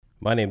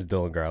My name's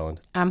Dylan Garland.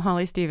 I'm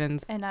Holly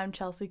Stevens. And I'm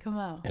Chelsea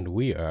Comeau. And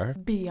we are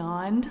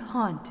Beyond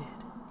Haunted.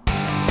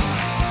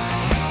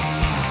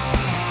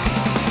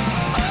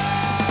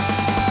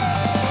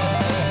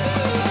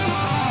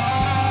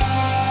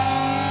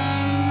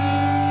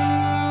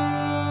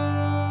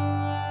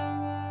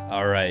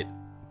 All right,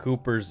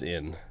 Cooper's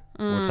Inn.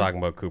 We're talking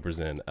about Cooper's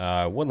Inn.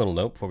 One little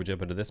note before we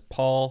jump into this.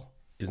 Paul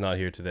is not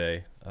here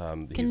today.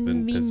 He's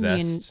been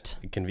possessed.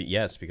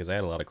 Yes, because I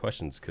had a lot of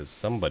questions because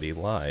somebody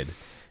lied.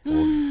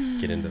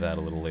 We'll get into that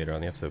a little later on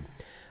the episode.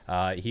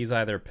 He's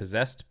either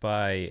possessed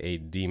by a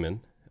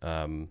demon.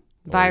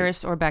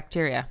 Virus or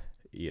bacteria.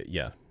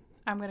 Yeah.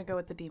 I'm going to go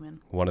with the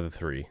demon. One of the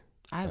three.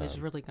 I was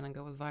really going to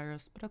go with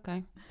virus, but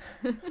okay.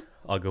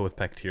 I'll go with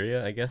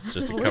bacteria, I guess,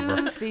 just to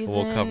cover.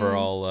 We'll cover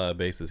all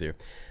bases here.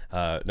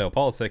 No,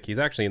 Paul's sick. He's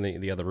actually in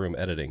the other room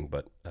editing,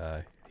 but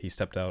he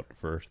stepped out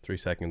for 3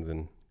 seconds,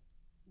 and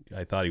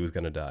I thought he was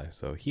going to die.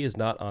 So he is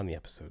not on the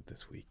episode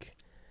this week.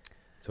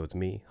 So it's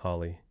me,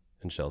 Holly,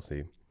 and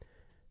Chelsea,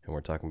 and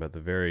we're talking about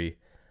the very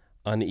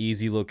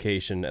uneasy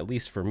location, at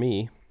least for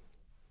me,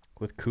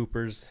 with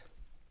Cooper's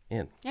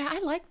Inn. Yeah, I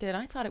liked it.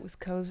 I thought it was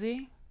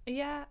cozy.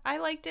 Yeah, I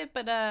liked it,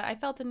 but I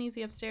felt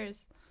uneasy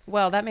upstairs.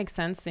 Well, that makes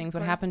sense, seeing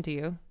what happened to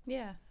you.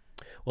 Yeah.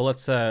 Well,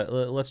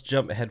 let's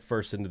jump head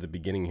first into the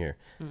beginning here.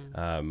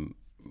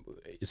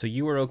 So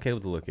you were okay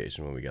with the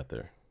location when we got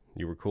there?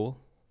 You were cool?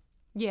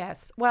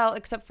 Yes. Well,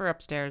 except for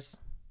upstairs.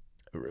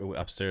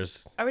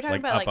 Upstairs? Are we talking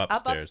about up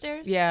upstairs?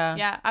 upstairs? Yeah.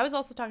 Yeah, I was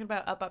also talking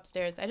about up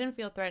upstairs. I didn't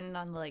feel threatened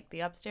on the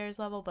upstairs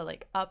level,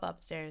 but up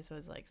upstairs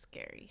was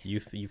scary. You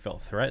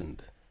felt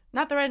threatened?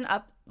 Not threatened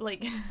up,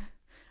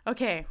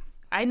 okay.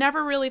 I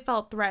never really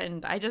felt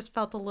threatened. I just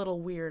felt a little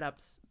weird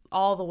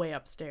all the way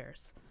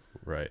upstairs.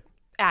 Right.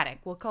 Attic.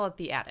 We'll call it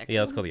the attic.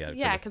 Yeah, let's call it the attic.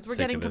 Yeah, because we're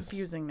getting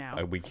confusing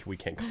now. We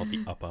can't call it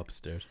the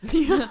upstairs.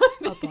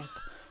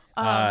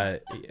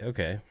 up.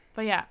 Okay.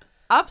 But yeah,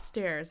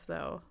 upstairs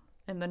though,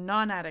 in the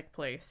non-attic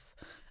place,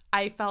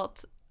 I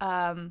felt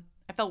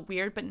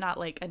weird, but not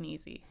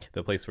uneasy.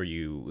 The place where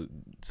you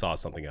saw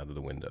something out of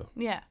the window.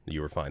 Yeah.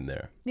 You were fine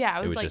there. Yeah,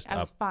 I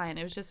was fine.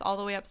 It was just all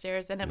the way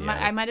upstairs, and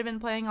I might have been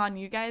playing on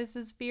you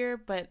guys' fear,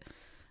 but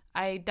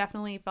I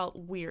definitely felt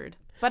weird.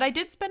 But I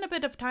did spend a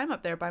bit of time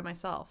up there by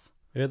myself.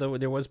 Yeah,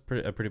 there was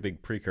a pretty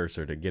big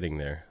precursor to getting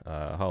there.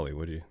 Holly,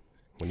 when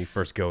you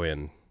first go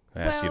in?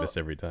 I ask you this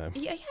every time.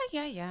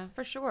 Yeah,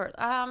 for sure.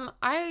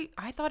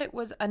 I thought it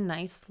was a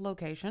nice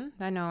location.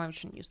 I know I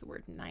shouldn't use the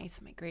word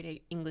nice. My grade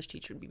 8 English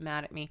teacher would be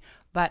mad at me.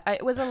 But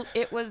it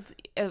was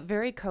a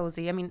very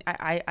cozy. I mean,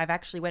 I've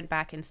actually went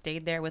back and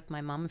stayed there with my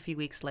mom a few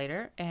weeks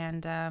later,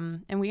 and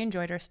we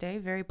enjoyed our stay.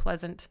 Very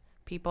pleasant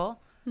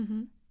people.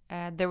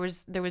 Mm-hmm. There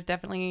was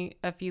definitely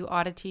a few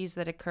oddities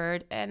that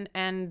occurred,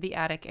 and the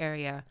attic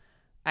area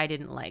I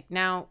didn't like.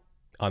 Now,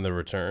 on the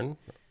return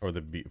or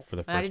for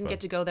the first I didn't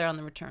get to go there on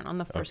the return, on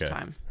the first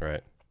time.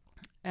 Right.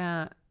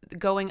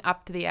 Going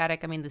up to the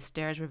attic, I mean, the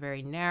stairs were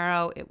very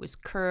narrow. It was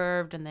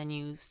curved, and then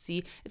you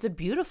see... It's a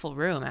beautiful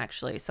room,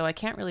 actually, so I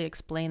can't really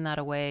explain that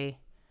away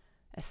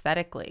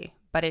aesthetically.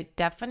 But it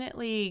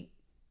definitely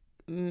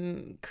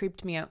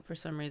creeped me out for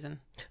some reason.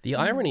 The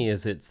irony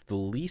is it's the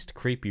least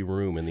creepy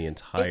room in the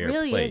entire place. It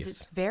really is.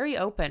 It's very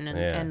open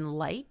and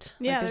light.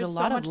 Yeah, there's a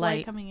lot so much of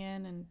light coming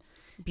in and...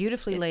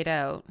 Beautifully laid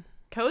out.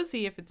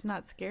 Cozy if it's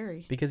not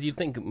scary. Because you'd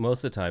think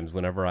most of the times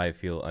whenever I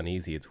feel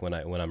uneasy, it's when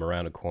I'm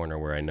around a corner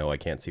where I know I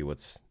can't see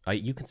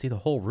you can see the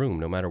whole room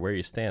no matter where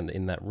you stand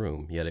in that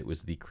room, yet it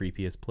was the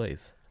creepiest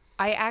place.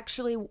 I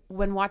actually,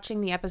 when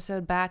watching the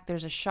episode back,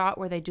 there's a shot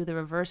where they do the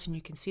reverse and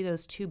you can see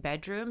those two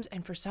bedrooms,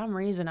 and for some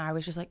reason I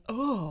was just like,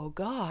 oh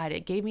God,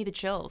 it gave me the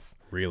chills.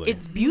 Really?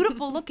 It's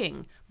beautiful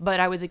looking, but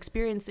I was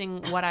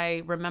experiencing what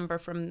I remember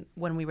from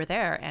when we were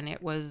there, and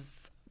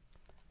it's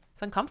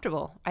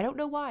uncomfortable. I don't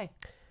know why.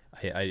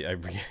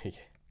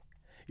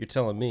 You're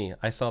telling me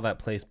I saw that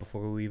place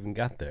before we even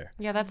got there.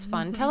 Yeah, that's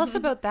fun. Tell us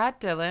about that,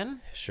 Dylan.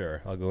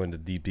 Sure, I'll go into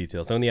deep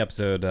detail. So in the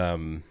episode,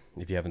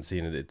 if you haven't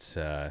seen it,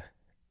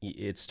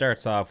 it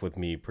starts off with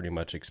me pretty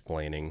much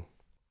explaining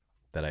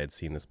that I had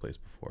seen this place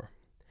before,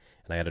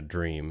 and I had a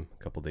dream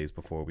a couple days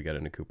before we got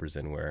into Cooper's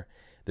Inn where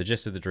the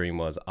gist of the dream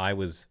was I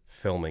was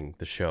filming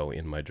the show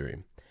in my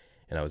dream,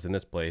 and I was in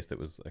this place that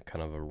was a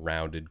kind of a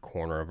rounded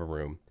corner of a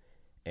room,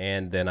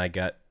 and then I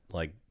got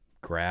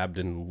grabbed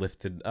and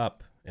lifted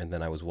up, and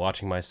then I was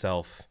watching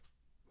myself,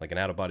 like an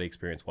out-of-body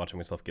experience, watching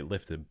myself get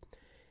lifted,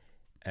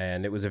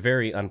 and it was a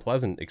very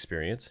unpleasant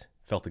experience.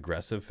 Felt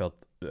aggressive,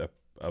 felt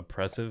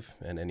oppressive,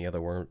 and any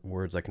other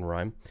words I can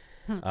rhyme.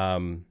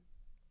 And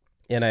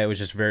I was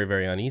just very,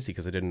 very uneasy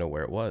because I didn't know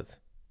where it was.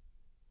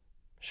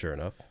 Sure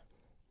enough,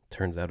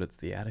 turns out it's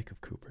the attic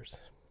of Cooper's,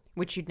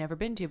 which you'd never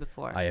been to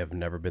before. I have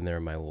never been there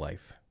in my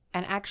life.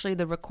 And actually,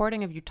 the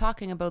recording of you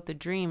talking about the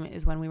dream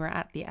is when we were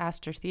at the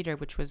Astor Theater,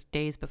 which was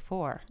days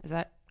before. Is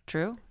that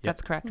true? Yep.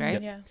 That's correct,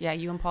 right? Yeah. Yeah,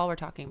 you and Paul were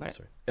talking about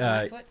it.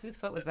 Sorry. Whose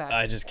foot was that?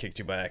 I just kicked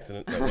you by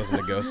accident. That wasn't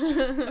a ghost.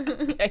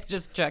 Okay,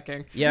 just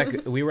checking. Yeah,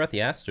 we were at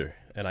the Astor,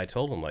 and I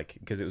told him,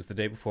 because it was the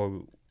day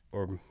before,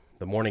 or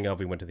the morning of,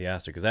 we went to the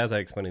Astor. Because as I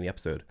explained in the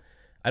episode,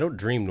 I don't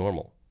dream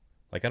normal.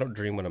 Like, I don't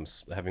dream when I'm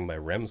having my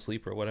REM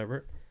sleep or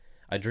whatever.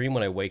 I dream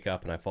when I wake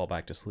up and I fall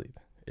back to sleep.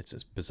 It's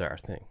this bizarre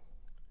thing.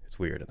 It's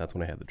weird, and that's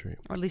when I had the dream.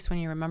 Or at least when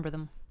you remember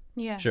them.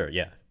 Yeah. Sure,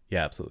 yeah.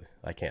 Yeah, absolutely.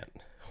 I can't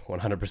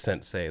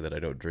 100% say that I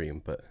don't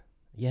dream, but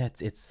yeah,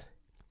 it's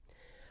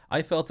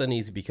I felt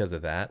uneasy because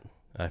of that.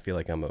 I feel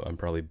like I'm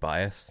probably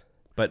biased,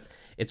 but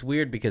it's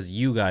weird because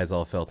you guys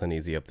all felt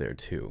uneasy up there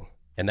too.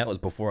 And that was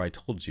before I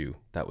told you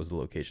that was the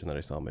location that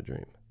I saw in my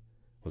dream.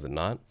 Was it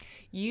not?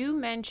 You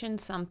mentioned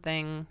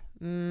something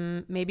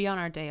maybe on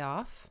our day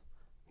off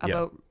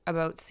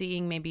about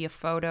seeing maybe a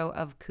photo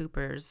of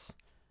Cooper's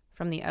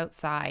from the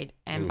outside,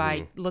 and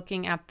by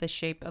looking at the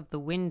shape of the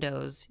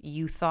windows,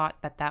 you thought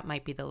that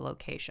might be the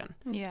location.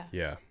 Yeah.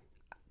 Yeah.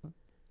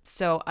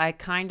 So I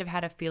kind of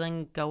had a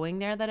feeling going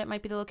there that it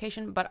might be the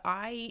location, but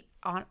I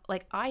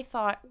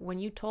thought when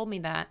you told me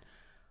that,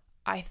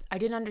 I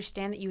didn't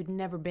understand that you had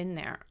never been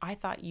there. I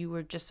thought you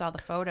were just saw the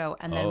photo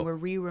and then were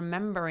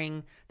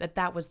remembering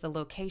that was the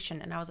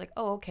location. And I was like,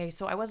 oh, okay.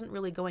 So I wasn't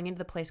really going into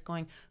the place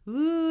going,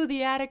 ooh,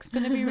 the attic's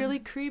going to be really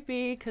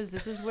creepy because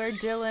this is where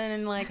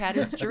Dylan like had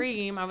his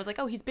dream. I was like,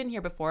 oh, he's been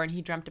here before and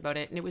he dreamt about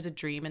it and it was a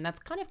dream and that's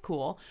kind of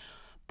cool.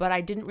 But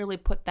I didn't really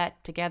put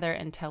that together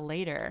until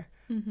later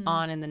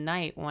on in the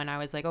night when I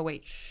was like, oh,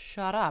 wait,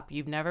 shut up.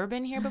 You've never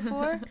been here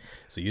before?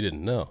 So you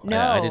didn't know. No.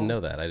 I didn't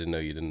know that. I didn't know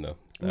you didn't know.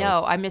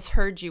 I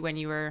misheard you when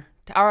you were,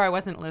 or I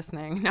wasn't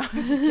listening. No,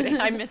 I'm just kidding.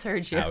 I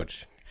misheard you.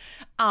 Ouch.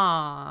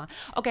 Aw.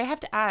 Okay, I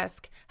have to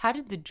ask, how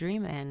did the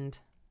dream end?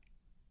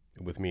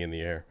 With me in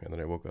the air, and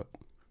then I woke up.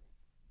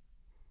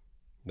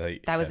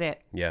 That was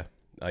it? Yeah.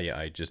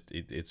 I just,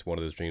 it's one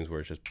of those dreams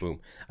where it's just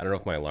boom. I don't know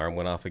if my alarm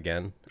went off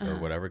again or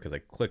whatever, because I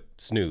clicked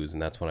snooze,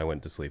 and that's when I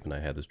went to sleep and I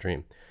had this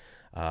dream.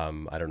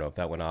 I don't know if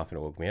that went off and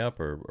it woke me up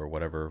or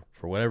whatever.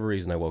 For whatever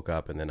reason, I woke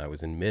up and then I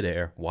was in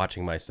midair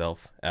watching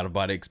myself, out of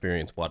body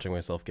experience, watching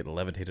myself get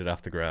levitated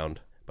off the ground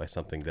by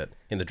something that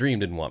in the dream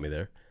didn't want me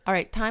there. All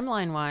right,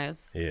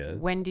 timeline-wise, Yeah.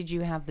 when did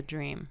you have the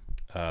dream?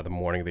 The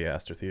morning of the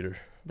Astor Theater.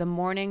 The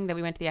morning that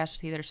we went to the Astor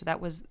Theater, so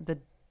that was the...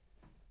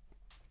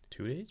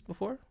 2 days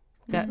before?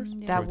 That,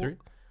 Yeah. that 2 or 3?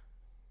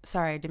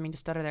 Sorry, I didn't mean to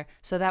stutter there.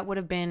 So that would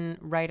have been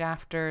right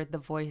after The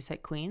Voice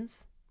at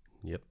Queen's?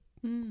 Yep.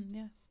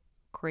 Yes.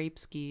 Crepe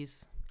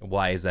skis.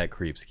 Why is that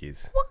creep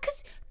skis? Well,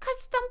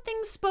 because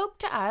something spoke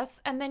to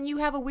us, and then you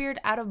have a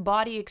weird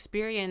out-of-body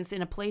experience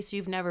in a place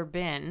you've never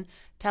been,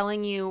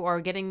 telling you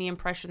or getting the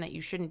impression that you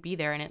shouldn't be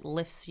there, and it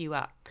lifts you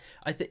up.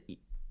 If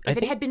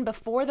it had been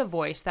before The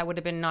Voice, that would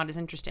have been not as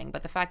interesting.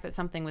 But the fact that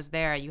something was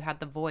there, you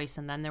had The Voice,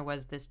 and then there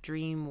was this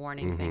dream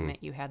warning thing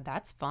that you had,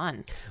 that's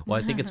fun. Well,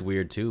 I think it's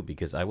weird, too,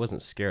 because I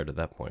wasn't scared at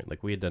that point.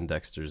 Like, we had done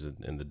Dexter's,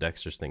 and the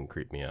Dexter's thing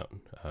creeped me out,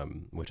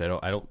 which I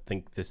don't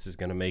think this is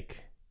going to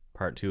make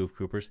part 2 of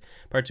Cooper's.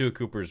 Part 2 of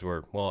Cooper's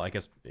were, well, I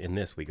guess in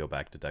this we go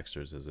back to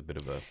Dexter's as a bit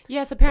of a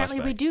Yes, apparently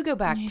flashback. we do go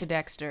back to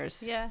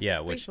Dexter's. Yeah.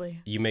 Which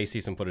briefly. you may see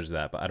some footage of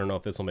that, but I don't know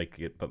if this will make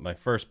it. But my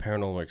first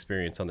paranormal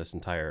experience on this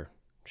entire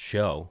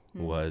show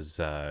was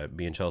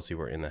me and Chelsea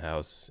were in the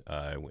house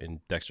in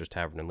Dexter's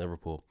Tavern in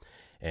Liverpool,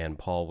 and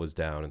Paul was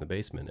down in the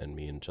basement, and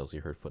me and Chelsea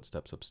heard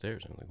footsteps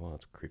upstairs. And I'm like, well,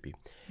 that's creepy.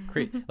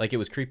 Like, it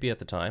was creepy at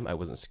the time. I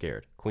wasn't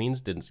scared.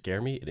 Queens didn't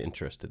scare me. It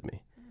interested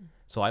me.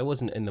 So I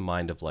wasn't in the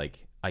mind of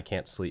like, I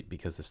can't sleep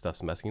because this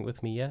stuff's messing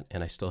with me yet,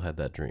 and I still had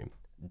that dream.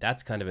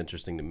 That's kind of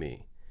interesting to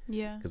me.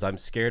 Yeah. Because I'm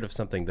scared of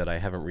something that I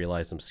haven't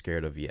realized I'm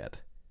scared of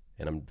yet,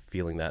 and I'm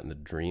feeling that in the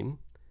dream.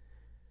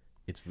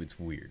 It's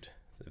weird,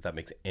 if that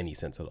makes any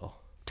sense at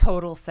all.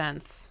 Total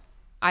sense.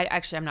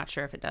 I'm not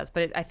sure if it does,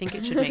 but I think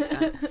it should make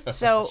sense.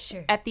 So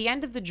Sure. at the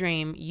end of the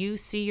dream, you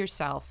see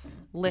yourself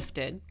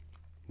lifted.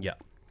 Yeah.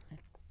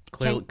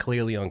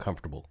 Clearly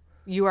uncomfortable.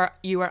 You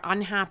are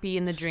unhappy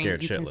in the dream.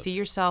 Scared You can shitless. see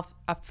yourself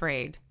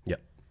afraid.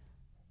 Yep.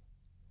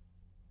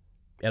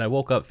 And I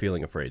woke up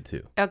feeling afraid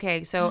too.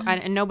 Okay, so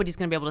and nobody's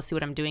gonna be able to see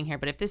what I'm doing here,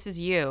 but if this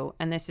is you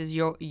and this is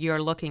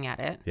you're looking at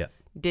it, Yeah.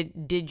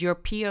 did your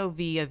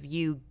POV of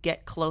you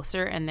get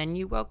closer and then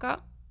you woke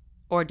up,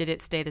 or did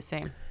it stay the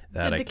same?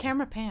 Did the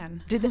camera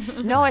pan?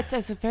 No,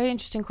 it's a very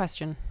interesting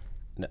question.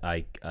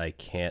 I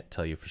can't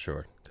tell you for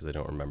sure because I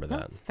don't remember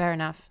that. Fair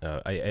enough.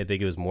 I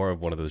think it was more of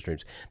one of those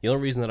dreams. The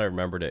only reason that I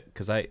remembered it,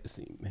 because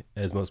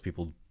as most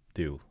people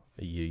do,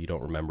 you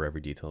don't remember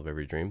every detail of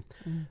every dream.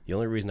 The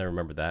only reason I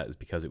remember that is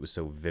because it was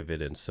so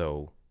vivid and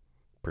so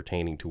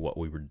pertaining to what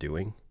we were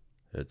doing.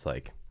 It's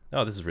like,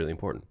 oh, this is really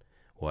important.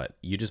 What?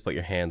 You just put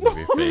your hands over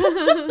your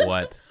face.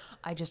 What?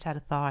 I just had a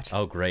thought.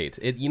 Oh, great.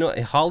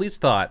 Holly's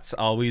thoughts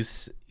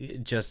always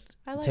just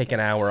take an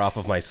hour off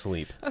of my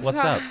sleep. What's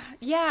up?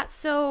 Yeah,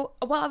 so,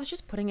 well, I was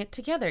just putting it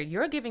together.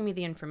 You're giving me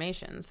the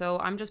information, so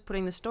I'm just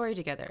putting the story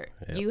together.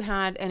 Yep. You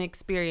had an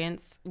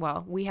experience,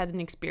 we had an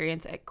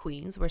experience at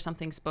Queen's where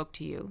something spoke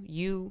to you.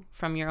 You,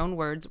 from your own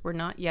words, were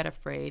not yet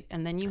afraid,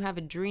 and then you have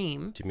a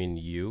dream. Do you mean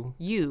you?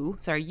 You,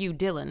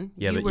 Dylan.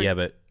 Yeah,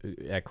 but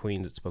at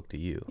Queen's it spoke to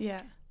you.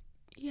 Yeah.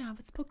 Yeah,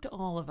 it spoke to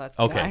all of us.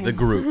 Okay, guys. the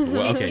group.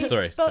 Well, okay,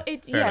 sorry. Fair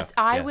yes, enough.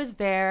 I Yeah. was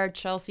there.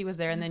 Chelsea was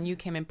there, and then you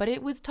came in. But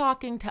it was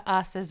talking to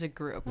us as a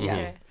group. Mm-hmm.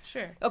 Yes. Okay,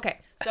 sure. Okay,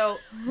 so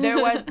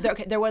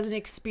there was an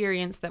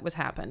experience that was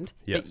happened.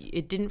 Yes. But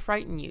it didn't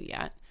frighten you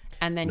yet.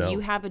 And then No. you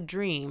have a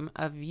dream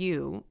of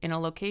you in a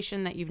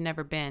location that you've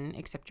never been,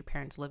 except your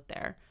parents lived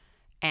there.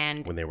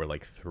 And When they were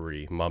like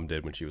 3. Mom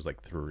did when she was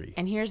like 3.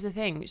 and here's the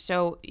thing.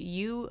 So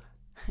you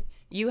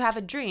have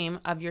a dream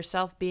of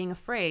yourself being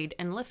afraid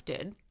and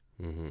lifted,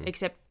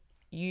 except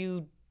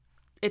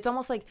it's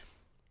almost like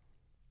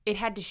it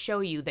had to show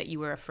you that you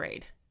were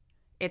afraid.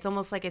 It's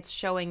almost like it's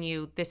showing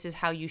you this is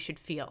how you should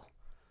feel.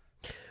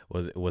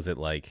 Was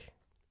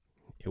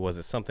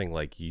it something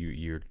like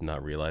you're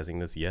not realizing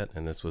this yet,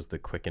 and this was the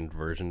quickened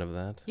version of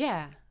that?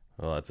 Yeah.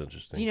 Well, that's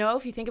interesting. You know,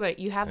 if you think about it,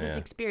 you have this Yeah.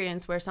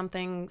 experience where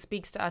something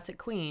speaks to us at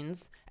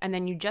Queens, and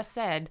then you just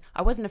said,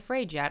 I wasn't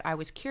afraid yet. I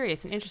was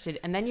curious and interested.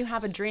 And then you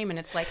have a dream, and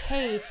it's like,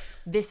 hey,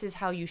 this is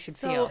how you should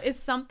feel. So is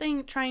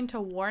something trying to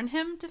warn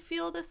him to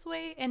feel this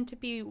way and to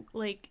be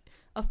like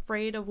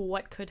afraid of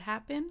what could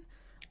happen?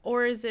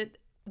 Or is it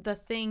the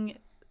thing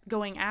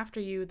going after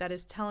you that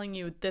is telling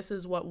you this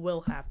is what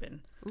will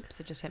happen? Oops,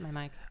 it just hit my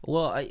mic.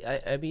 Well,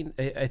 I mean,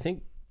 I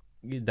think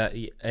that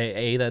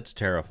A, that's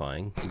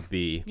terrifying.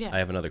 B, Yeah. I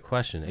have another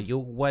question.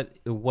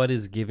 What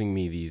is giving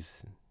me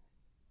these?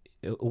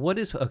 What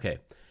is okay?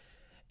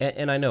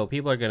 And I know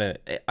people are gonna.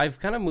 I've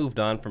kind of moved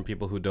on from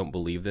people who don't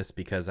believe this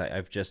because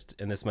I've just,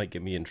 and this might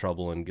get me in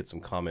trouble and get some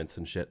comments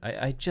and shit.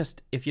 I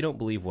just, if you don't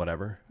believe,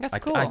 whatever. That's I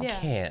cool. Yeah.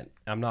 can't.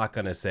 I'm not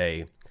gonna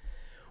say,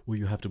 well,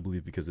 you have to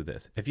believe because of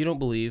this. If you don't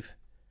believe,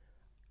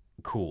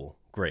 cool,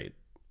 great.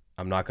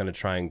 I'm not gonna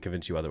try and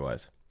convince you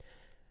otherwise.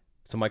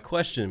 So my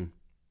question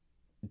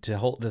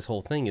to this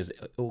whole thing is,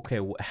 okay,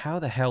 how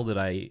the hell did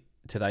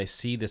I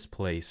see this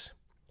place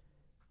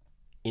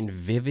in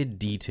vivid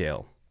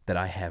detail that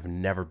I have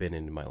never been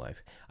in my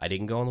life? I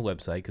didn't go on the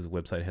website because the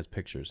website has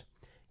pictures.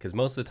 Because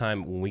most of the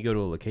time when we go to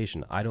a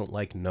location, I don't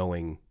like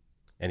knowing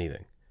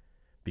anything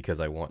because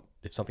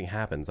if something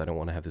happens, I don't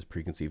want to have this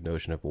preconceived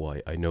notion of, well,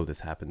 I know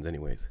this happens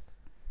anyways.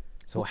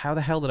 So how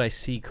the hell did I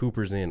see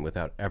Cooper's Inn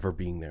without ever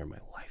being there in my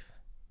life?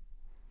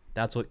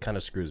 That's what kind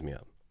of screws me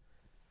up.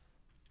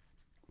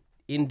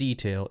 In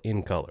detail,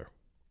 in color.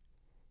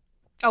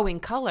 Oh, in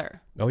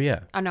color. Oh,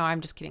 yeah. Oh, no,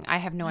 I'm just kidding. I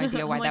have no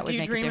idea why Like, that would do you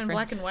make a dream in difference.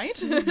 black and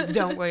white?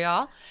 Don't we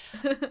all?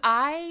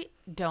 I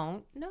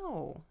don't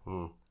know.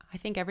 I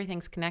think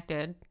everything's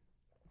connected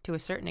to a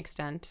certain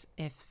extent.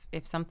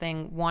 If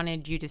something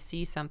wanted you to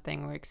see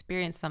something or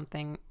experience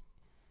something,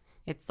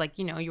 it's like,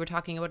 you were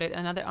talking about it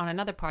on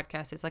another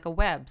podcast. It's like a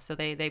web. So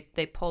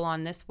they pull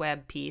on this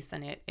web piece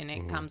and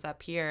it comes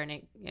up here and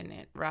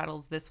it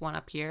rattles this one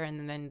up here,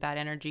 and then that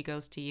energy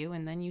goes to you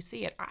and then you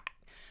see it.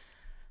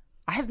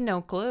 I have no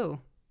clue.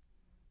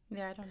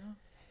 Yeah, I don't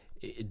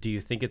know. Do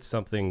you think it's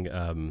something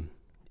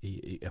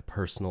a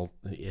personal?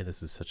 Yeah,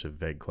 this is such a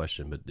vague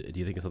question, but do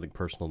you think it's something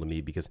personal to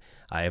me? Because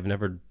I have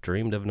never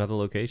dreamed of another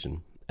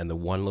location, and the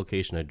one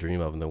location I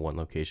dream of and the one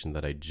location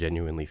that I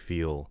genuinely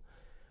feel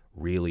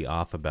really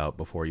off about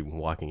before even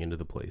walking into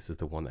the place is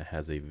the one that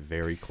has a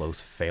very close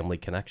family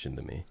connection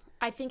to me.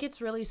 I think it's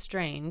really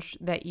strange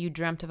that you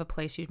dreamt of a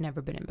place you've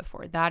never been in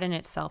before. That in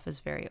itself is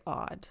very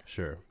odd.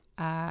 Sure.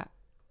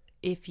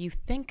 If you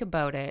think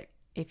about it,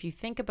 if you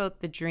think about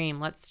the dream,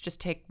 let's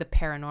just take the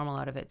paranormal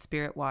out of it,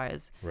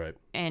 spirit-wise. Right.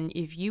 And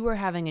if you were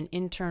having an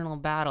internal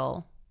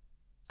battle,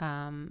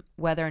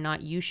 whether or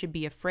not you should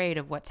be afraid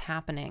of what's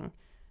happening,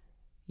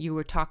 you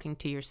were talking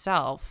to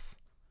yourself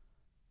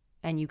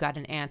and you got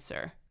an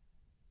answer.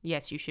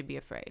 Yes, you should be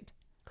afraid.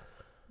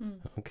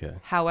 Okay.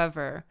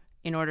 However,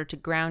 in order to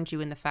ground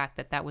you in the fact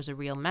that that was a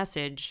real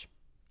message,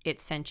 it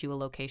sent you a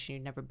location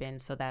you'd never been,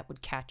 so that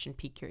would catch and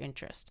pique your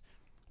interest.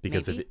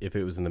 Because Maybe. if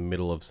it was in the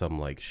middle of some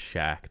like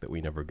shack that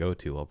we never go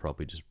to, I'll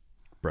probably just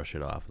brush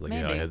it off. It's like,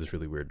 yeah, I Maybe. had this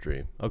really weird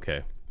dream.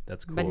 Okay,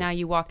 that's cool. But now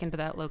you walk into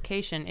that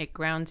location, it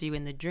grounds you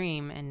in the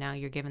dream, and now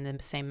you're given the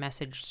same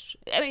message.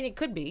 I mean, it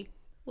could be.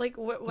 Like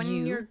when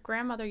You- your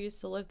grandmother used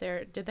to live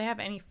there, did they have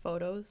any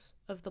photos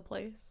of the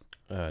place?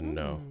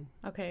 No.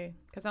 Okay,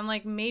 because I'm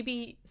like,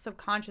 maybe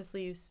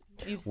subconsciously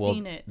you've Well,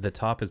 seen it. the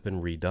top has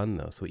been redone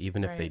though, so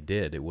even if they Right.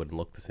 did, it wouldn't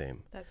look the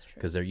same. That's true.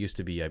 Because there used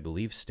to be, I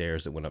believe,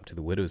 stairs that went up to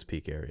the Widow's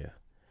Peak area.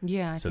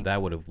 Yeah. So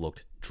that would have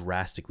looked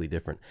drastically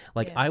different.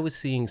 Like Yeah. I was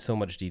seeing so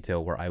much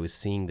detail where I was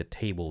seeing the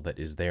table that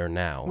is there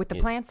now. with the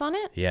plants on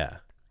it? Yeah.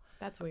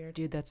 That's weird.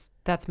 Dude, that's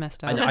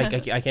messed I, up.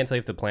 I can't tell you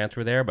if the plants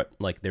were there, but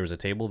like there was a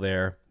table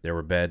there. There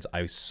were beds.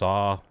 I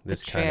saw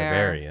this kind of chair.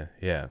 area.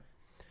 Yeah.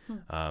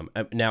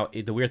 Now,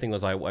 the weird thing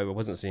was I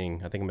wasn't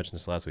seeing, I think I mentioned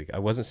this last week, I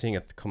wasn't seeing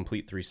a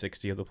complete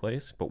 360 of the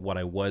place, but what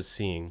I was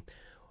seeing,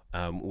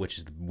 which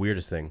is the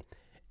weirdest thing,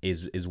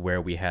 is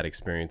where we had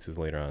experiences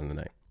later on in the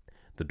night.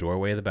 The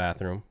doorway of the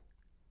bathroom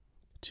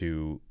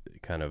to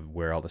kind of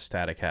where all the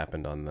static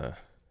happened on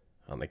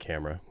the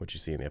camera, which you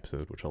see in the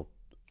episode, which I'll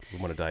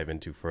want to dive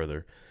into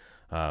further.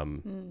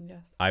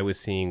 Yes. I was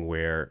seeing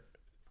where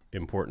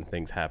important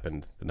things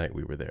happened the night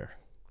we were there,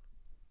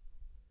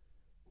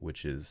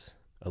 which is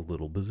a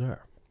little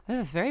bizarre.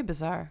 That's very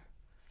bizarre.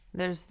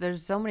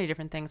 There's so many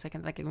different things. I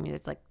mean,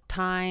 it's like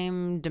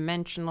time,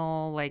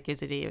 dimensional. Like,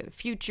 is it a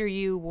future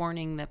you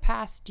warning the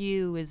past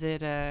you? Is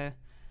it a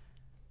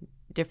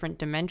different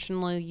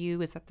dimensional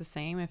you? Is that the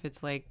same? If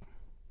it's like,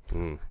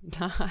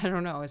 I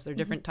don't know. Is there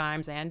different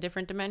times and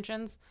different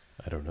dimensions?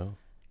 I don't know.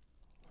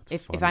 That's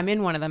If funny. I'm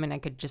in one of them and I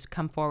could just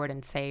come forward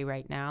and say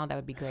right now, that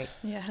would be great.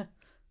 Yeah.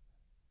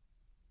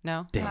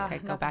 No? Damn. Okay,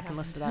 go Nothing back and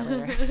listen to that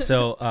happened. later.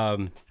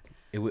 So,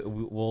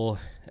 we'll.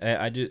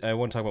 I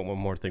want to talk about one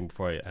more thing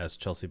before I ask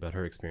Chelsea about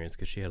her experience,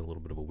 because she had a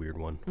little bit of a weird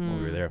one while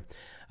we were there.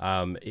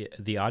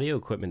 The audio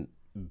equipment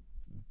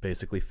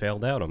basically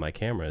failed out on my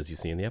camera, as you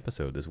see in the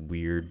episode. This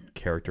weird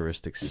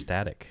characteristic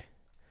static.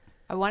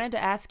 I wanted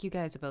to ask you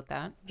guys about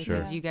that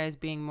because Sure. you guys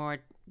being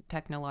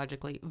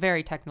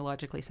very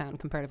technologically sound,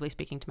 comparatively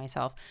speaking to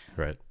myself.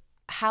 Right.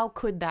 How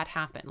could that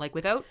happen? Like,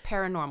 without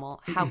paranormal,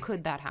 how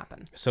could that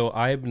happen? So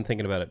I've been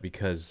thinking about it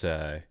because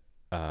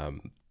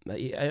I'm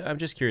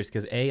just curious,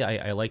 because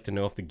I like to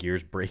know if the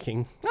gear's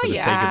breaking for the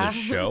sake yeah. of the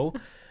show,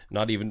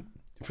 not even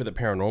for the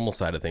paranormal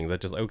side of things. I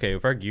just, okay,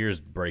 if our gear's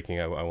breaking,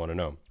 I want to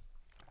know.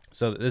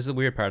 So this is the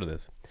weird part of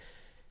this.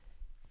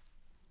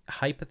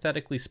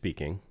 Hypothetically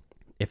speaking,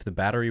 if the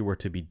battery were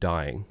to be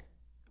dying,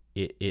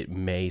 it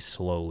may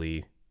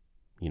slowly,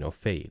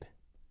 fade.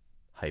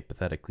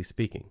 Hypothetically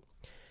speaking.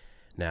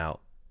 Now,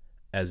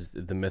 as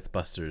the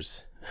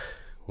Mythbusters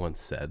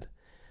once said,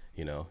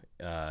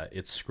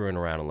 it's screwing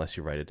around unless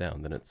you write it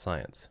down. Then it's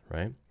science,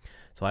 right?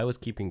 So I was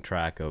keeping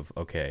track of,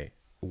 okay,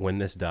 when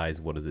this dies,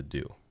 what does it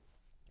do?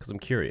 Because I'm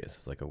curious.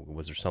 It's like,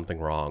 was there something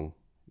wrong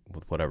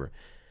with whatever?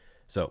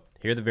 So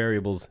here are the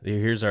variables.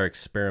 Here's our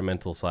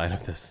experimental side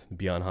of this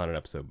Beyond Haunted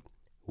episode.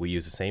 We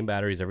use the same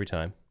batteries every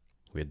time.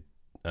 We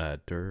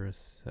had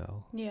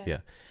Duracell. Yeah. We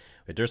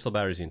had Duracell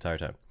batteries the entire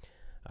time.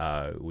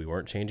 We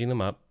weren't changing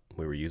them up.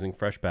 We were using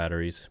fresh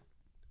batteries,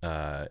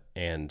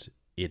 and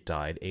it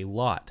died a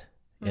lot.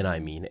 And I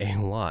mean a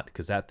lot,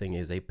 because that thing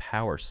is a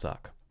power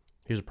suck.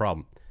 Here's the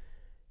problem.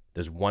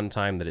 There's one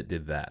time that it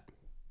did that,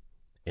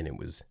 and it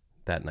was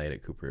that day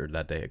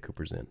at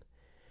Cooper's Inn.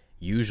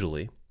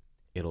 Usually,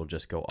 it'll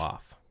just go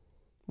off.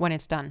 When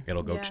it's done.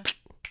 It'll go Yeah.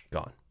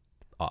 gone,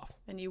 off.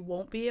 And you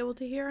won't be able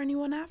to hear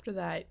anyone after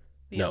that.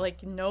 No.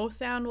 Like, no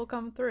sound will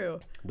come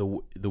through.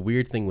 The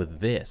weird thing with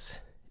this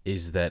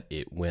is that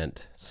it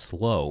went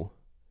slow.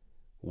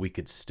 We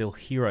could still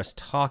hear us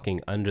talking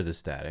under the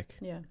static,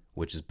 Yeah.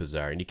 which is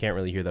bizarre. And you can't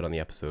really hear that on the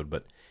episode,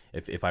 but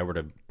if I were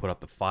to put up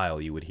the file,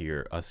 you would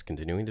hear us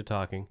continuing to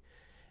talking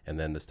and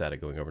then the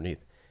static going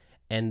underneath.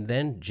 And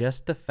then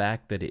just the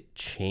fact that it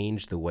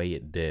changed the way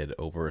it did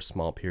over a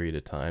small period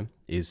of time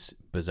is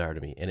bizarre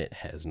to me. And it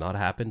has not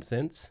happened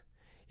since.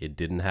 It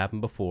didn't happen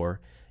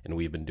before. And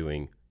we've been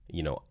doing,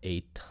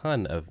 a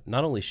ton of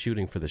not only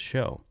shooting for the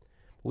show,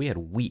 but we had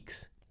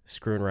weeks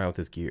screwing around with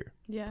this gear.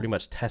 Yeah. Pretty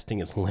much testing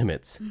its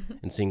limits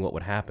and seeing what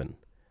would happen.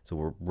 So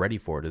we're ready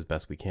for it as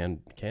best we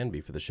can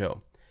be for the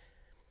show.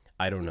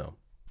 I don't know.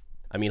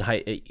 I mean,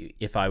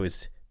 if I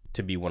was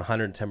to be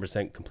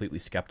 110% completely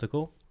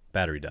skeptical,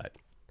 battery died.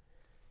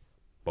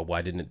 But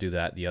why didn't it do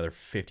that the other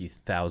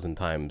 50,000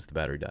 times the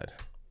battery died?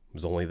 It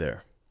was only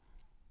there.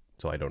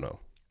 So I don't know.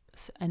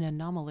 It's an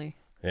anomaly.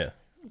 Yeah.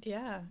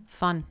 Yeah.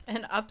 Fun.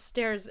 And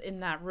upstairs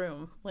in that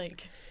room,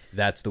 like,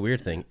 That's the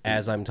weird thing.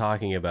 As I'm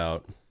talking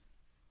about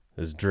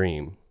this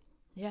dream,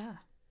 yeah.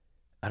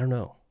 I don't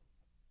know.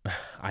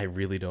 I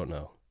really don't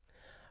know.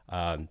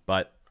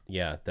 But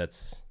yeah,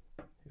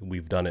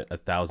 we've done it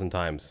 1,000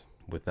 times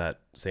with that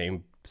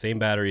same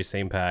battery,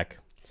 same pack,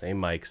 same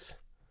mics,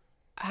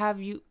 Have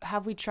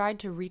we tried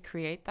to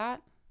recreate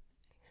that?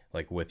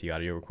 like with the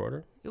audio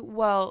recorder.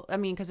 Well, I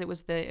mean, because it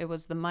was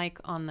the mic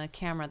on the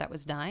camera that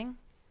was dying.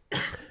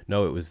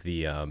 No, it was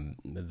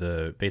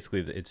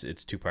basically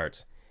it's two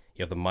parts.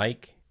 You have the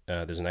mic.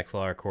 There's an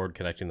XLR cord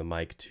connecting the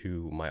mic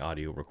to my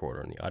audio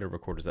recorder, and the audio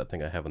recorder is that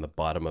thing I have on the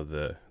bottom of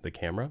the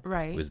camera.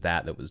 Right. It was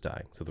that was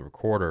dying. So the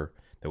recorder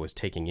that was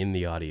taking in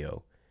the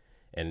audio,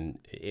 and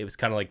it was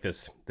kind of like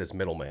this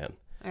middleman.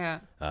 Yeah.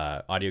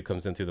 Audio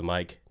comes in through the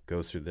mic,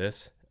 goes through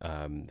this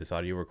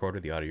audio recorder.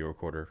 The audio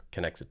recorder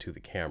connects it to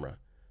the camera,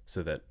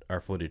 so that our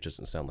footage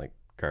doesn't sound like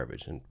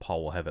garbage, and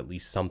Paul will have at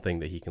least something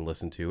that he can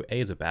listen to, A,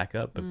 as a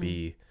backup, but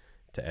B,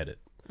 to edit.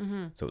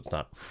 So it's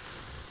not,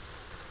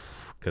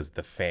 because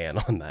the fan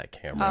on that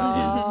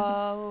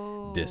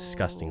camera is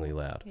disgustingly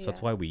loud. So that's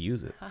Yeah. why we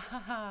use it.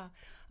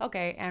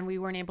 Okay, and we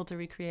weren't able to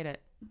recreate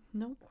it.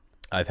 Nope.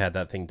 I've had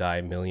that thing die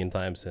a million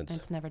times since.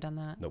 It's never done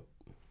that. Nope.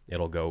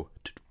 It'll go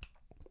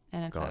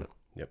And it's gone. out.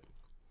 Yep.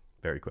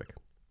 Very quick.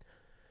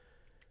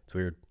 It's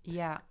weird.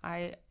 Yeah,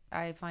 I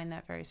find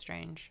that very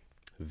strange.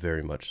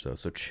 Very much so.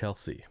 So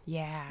Chelsea,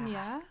 Yeah.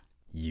 Yeah.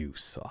 you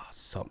saw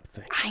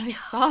something. I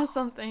saw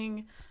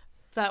something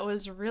that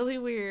was really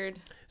weird.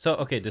 So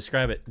okay,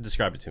 describe it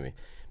to me,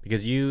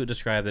 because you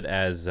described it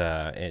as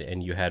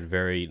and you had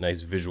very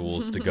nice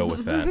visuals to go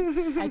with that.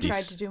 I These-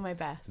 tried to do my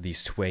best. The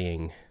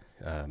swaying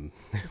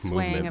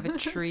Swaying movement. of a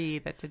tree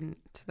that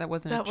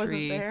wasn't that a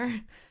tree. wasn't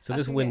there. So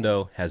this okay.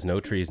 window has no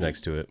trees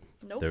next to it.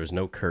 Nope. There was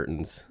no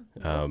curtains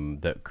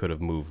that could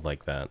have moved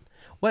like that.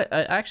 What?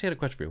 I actually had a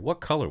question for you.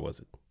 What color was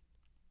it?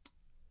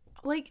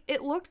 Like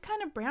it looked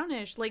kind of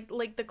brownish, like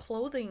the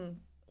clothing,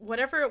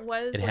 whatever it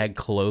was. It like, had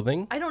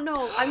clothing? I don't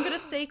know. I'm gonna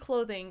say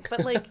clothing,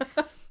 but like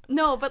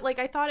no, but like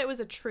I thought it was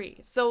a tree.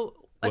 So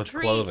a With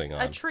tree, clothing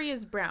on. a tree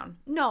is brown.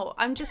 No,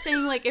 I'm just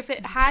saying like if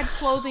it had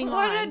clothing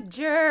What a on.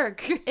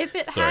 jerk. If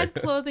it Sorry. had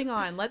clothing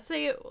on, let's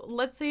say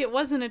it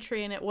wasn't a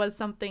tree and it was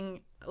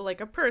something like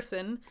a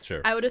person,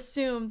 Sure. I would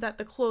assume that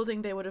the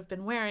clothing they would have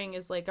been wearing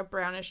is like a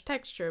brownish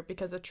texture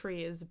because a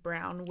tree is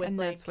brown with And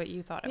like that's what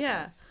you thought it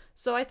yeah. was.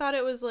 So I thought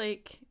it was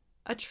like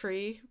a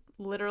tree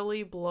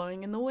literally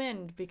blowing in the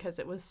wind because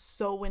it was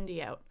so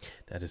windy out.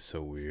 That is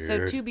so weird.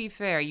 So to be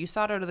fair, you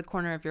saw it out of the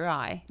corner of your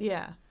eye.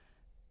 Yeah.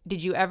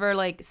 Did you ever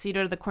like see it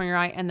out of the corner of your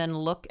eye and then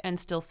look and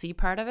still see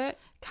part of it?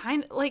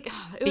 Kind of like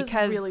it was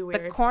Because really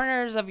weird. the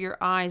corners of your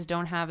eyes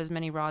don't have as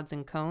many rods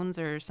and cones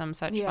or some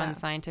such Yeah. fun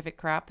scientific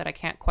crap that I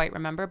can't quite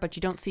remember, but you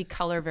don't see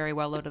color very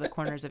well out of the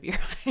corners of your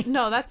eyes.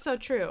 No, that's so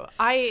true.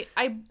 I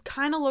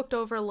kind of looked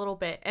over a little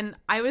bit and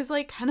I was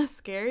like kind of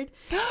scared.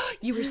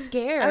 You were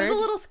scared. I was a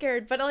little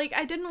scared, but like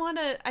I didn't want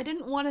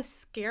to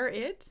scare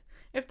it,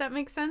 if that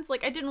makes sense.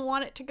 Like I didn't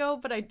want it to go,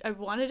 but I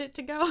wanted it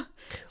to go.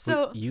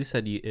 So you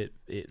said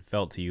it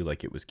felt to you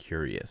like it was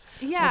curious,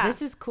 yeah. Well,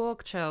 this is cool,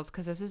 Chills,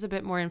 because this is a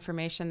bit more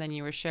information than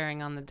you were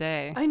sharing on the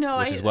day. I know.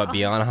 which is what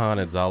Beyond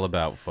Haunted's all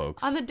about,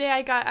 folks. On the day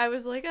I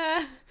was like,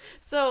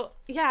 So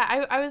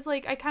yeah, I was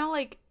like, I kind of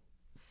like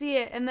see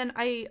it, and then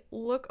I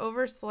look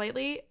over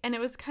slightly, and it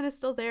was kind of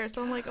still there.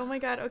 So I'm like, oh my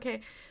god,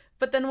 okay.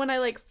 But then when I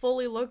like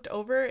fully looked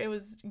over, it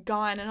was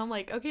gone, and I'm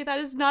like, okay, that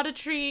is not a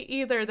tree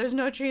either. There's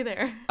no tree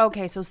there.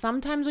 Okay, so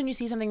sometimes when you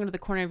see something out of the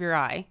corner of your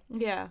eye,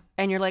 Yeah.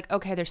 and you're like,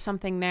 okay, there's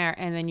something there,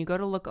 and then you go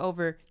to look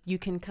over, you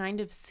can kind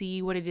of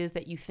see what it is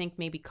that you think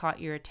maybe caught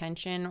your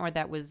attention or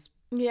that was,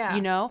 Yeah.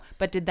 you know,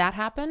 but did that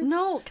happen?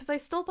 No, because I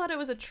still thought it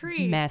was a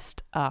tree.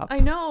 Messed up. I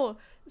know.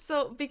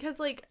 So because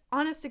like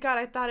honest to God,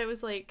 I thought it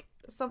was like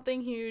something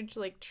huge,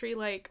 like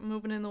tree-like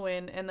moving in the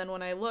wind, and then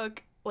when I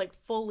look like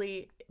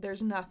fully,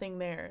 there's nothing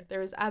there.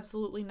 There is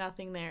absolutely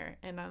nothing there,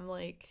 and I'm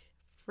like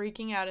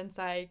freaking out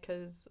inside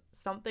because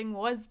something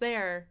was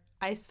there.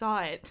 I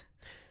saw it.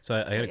 So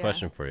I had a Yeah.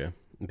 question for you,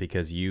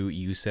 because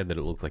you said that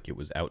it looked like it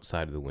was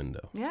outside of the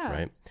window. Yeah.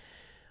 Right.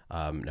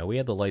 Now we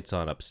had the lights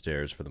on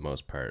upstairs for the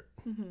most part.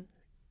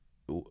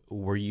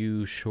 Were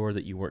you sure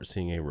that you weren't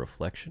seeing a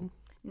reflection?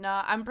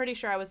 No, I'm pretty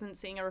sure I wasn't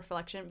seeing a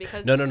reflection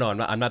because. No.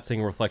 I'm not saying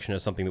a reflection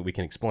is something that we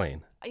can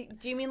explain.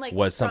 Do you mean like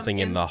Was from something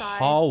in the inside?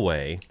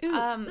 hallway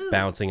Um,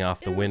 bouncing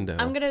off the window?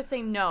 I'm gonna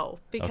say no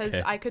because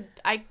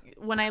Okay.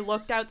 when I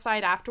looked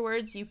outside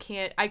afterwards,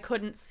 I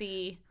couldn't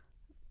see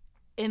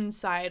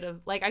inside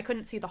of like I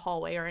couldn't see the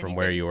hallway or anything. From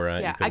where you were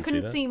at, Yeah, you I couldn't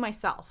couldn't see see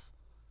myself.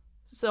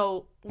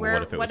 So Well,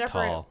 what if it was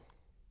whatever. tall?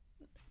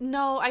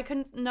 No, I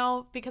couldn't.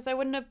 No, because I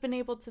wouldn't have been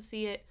able to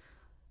see it.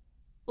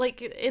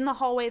 Like in the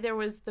hallway, there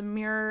was the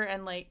mirror,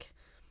 and like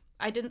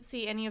I didn't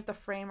see any of the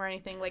frame or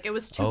anything. Like it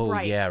was too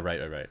bright. Yeah,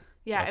 right.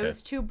 Yeah, Okay. it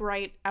was too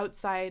bright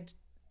outside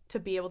to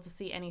be able to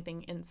see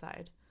anything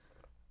inside,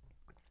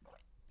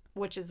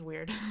 which is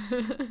weird.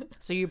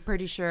 So you're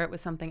pretty sure it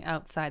was something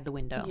outside the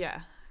window.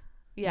 Yeah,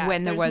 yeah.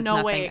 When there there's was no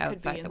nothing way it could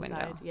outside be the inside.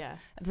 window. Yeah,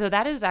 So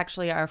that is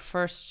actually our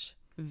first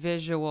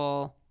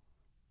visual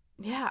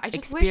yeah. I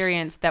just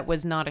experience that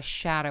was not a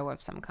shadow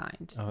of some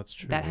kind. Oh, that's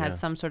true. That has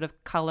some sort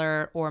of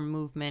color or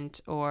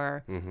movement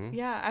or Mm-hmm. wish.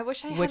 Yeah, I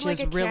wish I had which like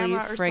is a really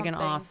camera or friggin' something.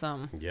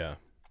 awesome. Yeah.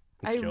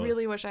 I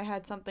really wish I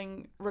had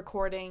something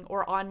recording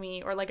or on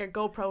me or like a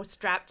GoPro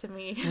strapped to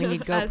me. We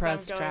need as I'm GoPros going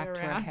strapped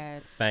to our around.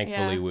 head.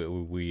 Thankfully, Yeah.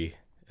 we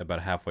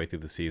about halfway through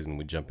the season,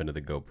 we jump into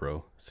the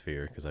GoPro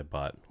sphere because I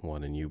bought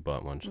one and you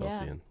bought one, Chelsea.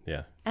 Yeah. And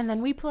yeah, And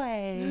then we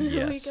play. We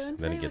yes. go and Then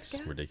play it with gets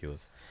Gus.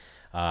 ridiculous.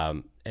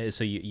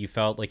 So you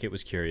felt like it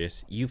was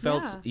curious. You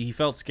felt Yeah. you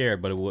felt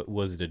scared, but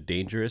was it a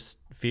dangerous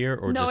fear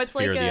or No, just it's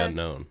fear like of the a-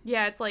 unknown?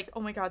 Yeah, it's like,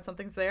 oh my god,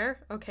 something's there.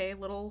 Okay,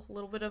 little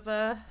bit of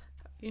a,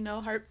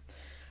 heart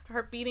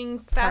beating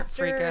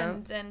faster freak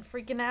out. and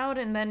freaking out,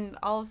 and then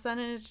all of a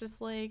sudden it's just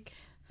like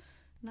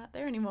not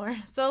there anymore.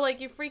 So like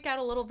you freak out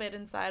a little bit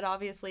inside,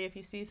 obviously, if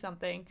you see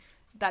something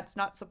that's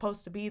not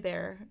supposed to be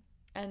there.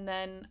 And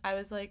then I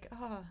was like,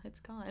 oh, it's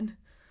gone.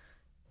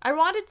 I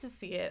wanted to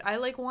see it. I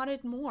like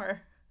wanted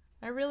more.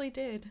 I really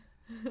did.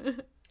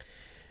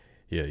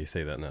 Yeah, you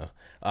say that now.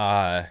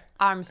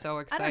 I'm so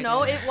I excited. don't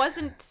know. It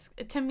wasn't,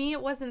 to me,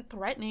 it wasn't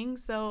threatening.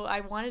 So I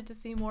wanted to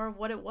see more of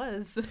what it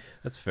was.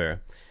 That's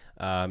fair.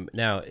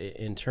 Now,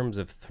 in terms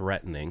of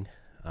threatening,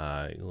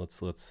 let's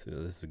this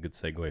is a good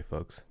segue,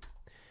 folks.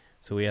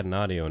 So we had an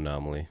audio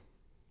anomaly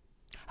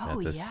Oh,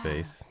 at this yeah.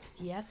 space,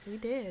 Yes, we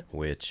did.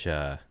 which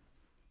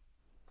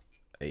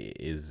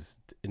is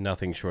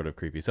nothing short of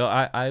creepy. So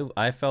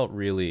I felt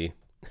really,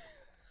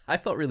 I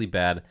felt really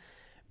bad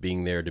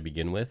being there to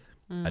begin with.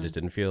 I just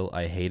didn't feel.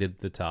 I hated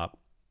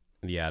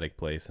the attic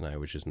place, and I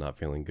was just not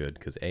feeling good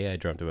because I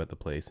dreamt about the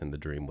place, and the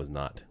dream was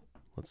not,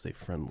 let's say,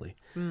 friendly.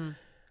 And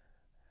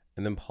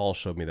then Paul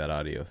showed me that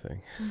audio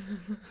thing.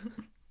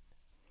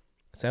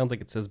 Sounds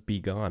like it says "be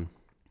gone."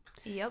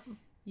 Yep.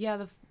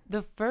 Yeah,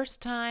 the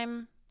first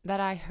time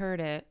that I heard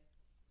it,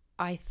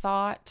 I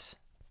thought,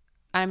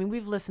 I mean,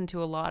 we've listened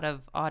to a lot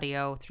of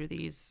audio through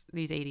these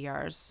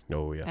ADRs,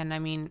 Oh yeah, and I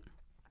mean,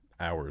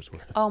 hours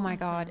worth. oh my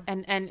god,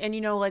 and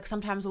you know, like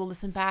sometimes we'll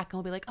listen back and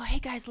we'll be like, oh hey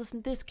guys,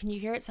 listen to this, can you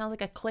hear it? Sounds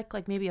like a click,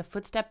 like maybe a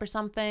footstep or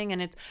something,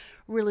 and it's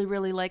really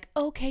really like,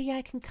 okay, yeah,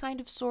 I can kind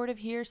of sort of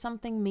hear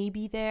something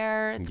maybe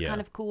there. It's Yeah.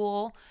 kind of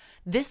cool.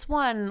 This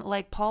one,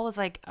 like Paul was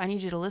like, I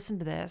need you to listen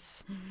to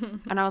this,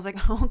 and I was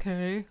like,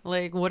 okay,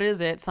 like what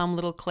is it? Some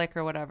little click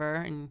or whatever,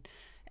 and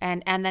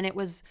then it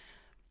was,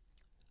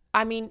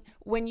 I mean,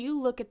 when you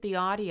look at the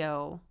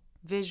audio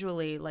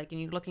visually, like,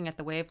 and you're looking at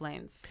the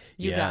wavelengths,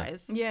 you Yeah.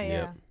 guys, Yeah, yeah.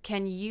 Yeah.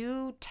 can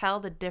you tell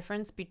the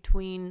difference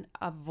between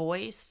a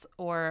voice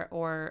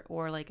or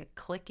like a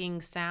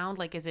clicking sound?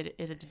 Like, does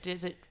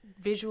it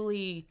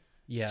visually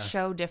Yeah,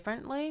 show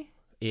differently?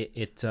 it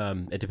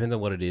depends on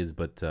what it is,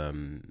 but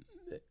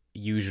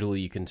usually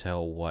you can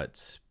tell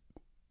what's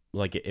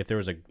like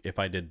if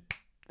I did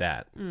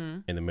that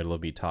in the middle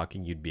of me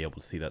talking, you'd be able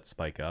to see that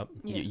spike up.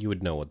 Yeah. You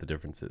would know what the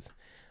difference is.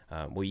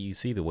 Well, you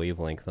see the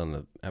wavelength on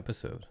the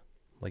episode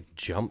like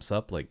jumps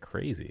up like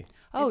crazy.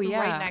 Oh It's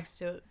yeah, right next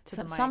to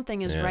the mic.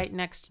 something is Yeah. right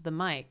next to the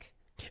mic.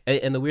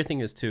 And the weird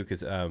thing is too,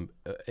 because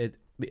it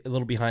a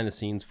little behind the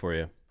scenes for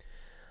you.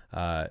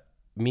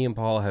 Me and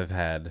Paul have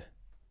had,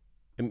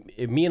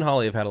 me and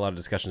Holly have had a lot of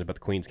discussions about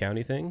the Queens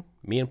County thing.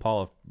 Me and Paul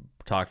have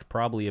talked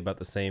probably about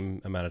the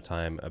same amount of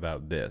time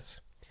about this,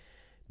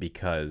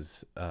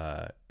 because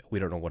we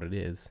don't know what it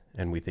is,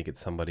 and we think it's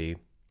somebody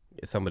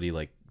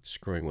like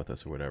screwing with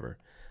us or whatever.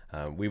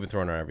 We've been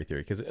throwing out every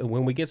theory, because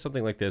when we get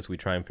something like this, we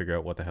try and figure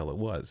out what the hell it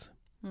was.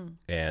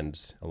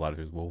 And a lot of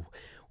people, well,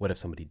 what if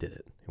somebody did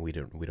it and we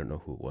don't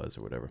know who it was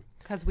or whatever.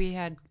 Because we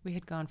had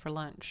gone for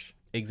lunch.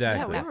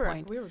 Exactly. that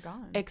point. we were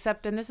gone.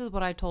 Except, and this is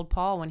what I told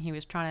Paul when he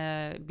was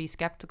trying to be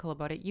skeptical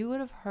about it, you would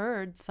have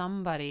heard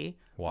somebody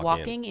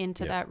walking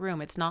into Yeah. that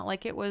room. It's not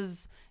like it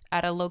was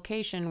at a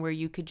location where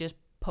you could just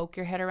poke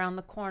your head around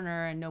the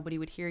corner and nobody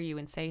would hear you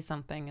and say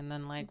something and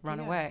then like run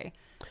Yeah. away.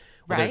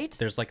 Well, Right?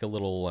 there's like a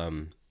little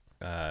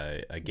a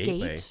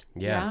gateway. Gate?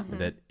 Yeah.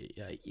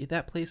 Yeah.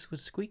 That place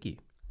was squeaky.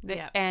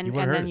 Yeah. And You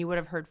would've and heard then it. you would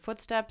have heard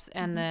footsteps,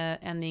 and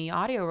the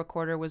audio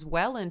recorder was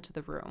well into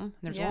the room.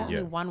 There's Yeah. only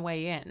Yeah. one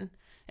way in.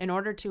 In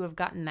order to have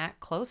gotten that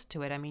close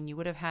to it, I mean, you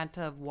would have had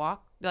to have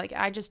walked. Like,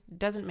 I just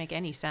doesn't make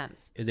any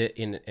sense. And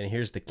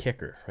here's the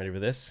kicker. Ready for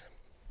this?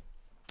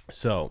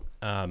 So,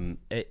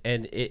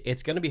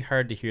 it's going to be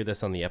hard to hear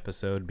this on the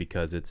episode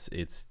because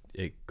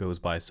it goes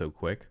by so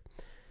quick.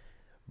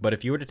 But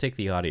if you were to take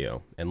the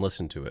audio and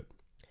listen to it,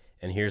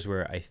 and here's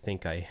where I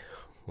think I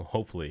will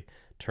hopefully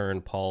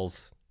turn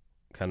Paul's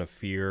kind of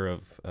fear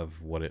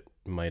of what it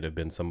might have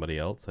been somebody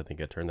else. I think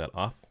I turned that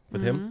off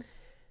with him.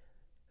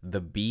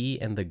 The be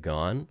and the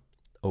gone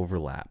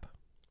overlap.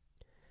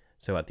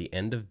 So at the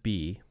end of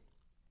be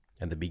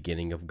and the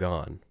beginning of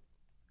gone,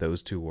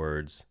 those two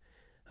words,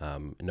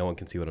 no one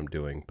can see what I'm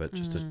doing, but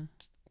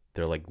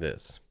they're like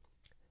this.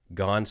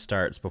 Gone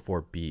starts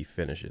before be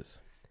finishes.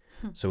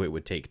 So it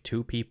would take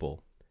two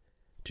people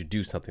to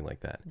do something like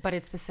that. But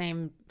it's the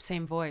same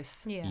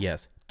voice. Yeah.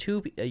 Yes.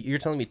 You're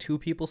telling me two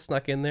people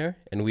snuck in there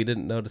and we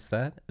didn't notice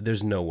that?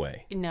 There's no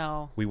way.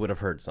 No. We would have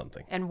heard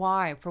something. And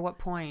why? For what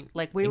point?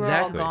 Like, we were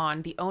Exactly. all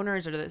gone. The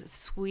owners are the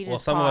sweetest Well,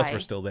 some of us pie. were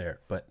still there,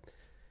 but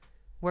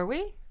Were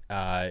we?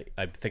 I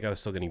think I was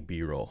still getting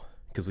B-roll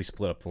because we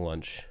split up the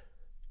lunch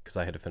because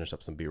I had to finish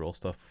up some B-roll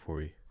stuff before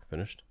we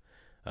finished.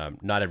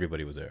 Not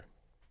everybody was there.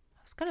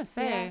 I was going to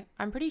say, Yeah.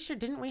 I'm pretty sure,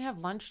 didn't we have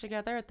lunch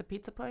together at the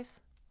pizza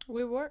place?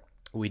 We were.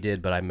 We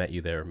did, but I met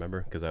you there,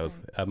 remember? Because I was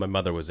my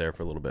mother was there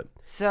for a little bit.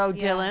 So,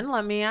 Yeah. Dylan,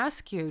 let me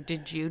ask you,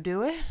 did you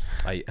do it?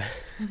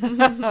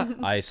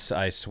 I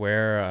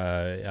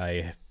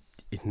swear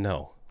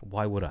no.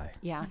 Why would I?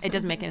 Yeah, it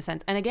doesn't make any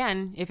sense. And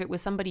again, if it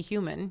was somebody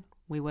human,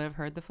 we would have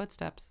heard the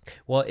footsteps.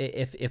 Well,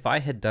 if I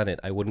had done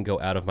it, I wouldn't go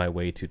out of my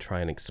way to try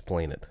and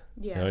explain it.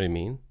 Yeah. You know what I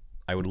mean?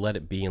 I would let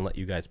it be and let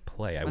you guys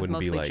play. I I was wouldn't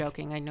mostly be like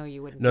joking. I know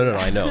you wouldn't. No, do no,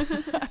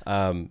 that.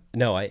 I know.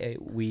 No,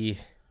 we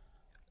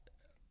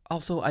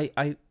also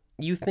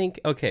you think,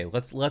 okay,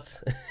 let's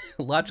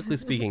logically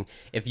speaking,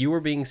 if you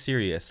were being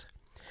serious,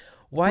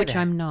 Which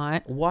I'm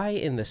not. why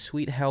in the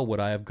sweet hell would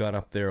I have gone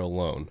up there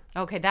alone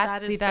Okay,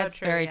 That is so that's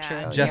true, very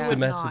yeah. true. just Yeah. to would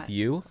mess not. with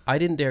you? I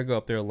didn't dare go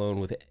up there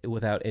alone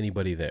without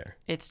anybody there.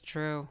 It's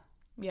true.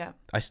 Yeah.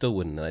 I still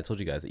wouldn't, and I told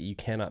you guys that you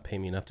cannot pay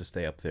me enough to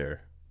stay up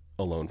there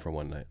alone for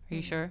one night. Are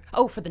you sure?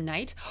 Oh, for the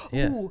night?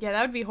 Yeah. Ooh, Yeah,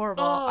 that would be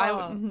horrible. I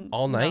would.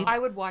 All night? I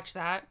would watch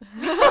that.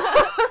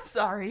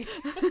 Sorry.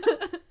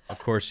 Of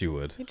course you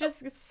would. You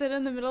just sit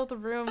in the middle of the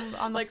room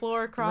on the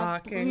floor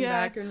across. and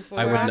I wouldn't.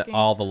 Rocking.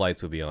 All the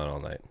lights would be on all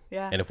night.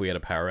 Yeah. And if we had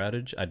a power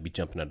outage, I'd be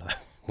jumping out of the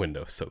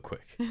window so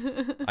quick.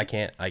 I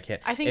can't. I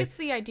think it's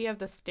the idea of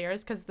the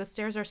stairs because the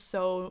stairs are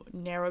so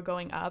narrow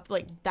going up.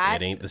 Like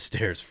that. It ain't the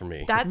stairs for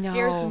me. That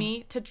scares No.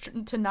 me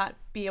to not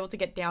be able to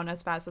get down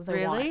as fast as I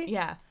Really? want.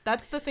 Yeah,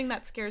 that's the thing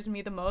that scares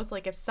me the most.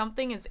 Like if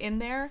something is in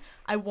there,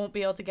 I won't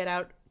be able to get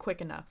out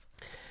quick enough.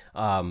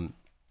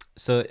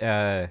 So,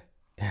 yeah,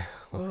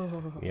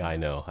 I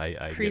know. I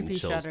get Creepy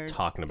chills shudders.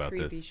 talking about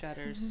Creepy this.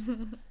 shudders.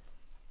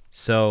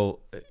 So,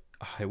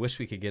 I wish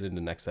we could get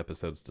into next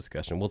episode's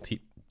discussion. We'll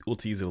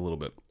tease it a little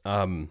bit.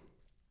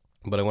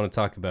 But I want to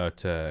talk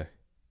about a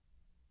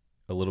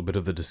little bit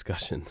of the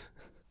discussion,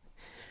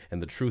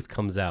 and the truth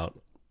comes out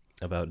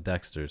about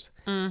Dexter's.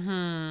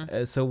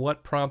 Mm-hmm. So,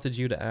 what prompted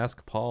you to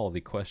ask Paul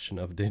the question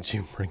of, did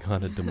you bring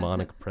on a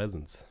demonic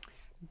presence?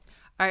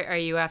 Are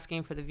you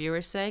asking for the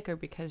viewer's sake or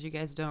because you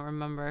guys don't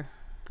remember?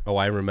 Oh,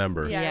 I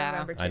remember. Yeah, Yeah. I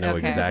remember too. I know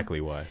Okay. exactly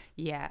why.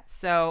 Yeah.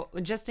 So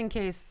just in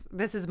case,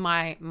 this is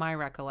my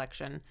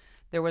recollection.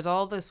 There was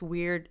all this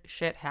weird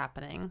shit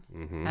happening.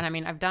 Mm-hmm. And I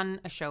mean, I've done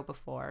a show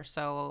before,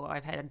 so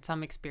I've had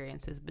some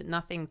experiences, but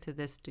nothing to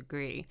this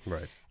degree.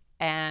 Right.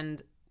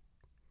 And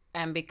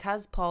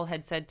because Paul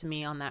had said to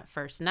me on that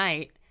first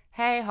night,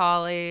 "Hey,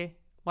 Holly,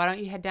 why don't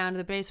you head down to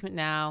the basement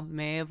now?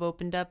 May have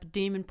opened up a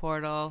demon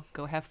portal.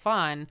 Go have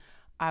fun."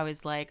 I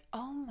was like,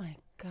 "Oh my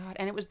God."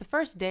 And it was the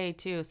first day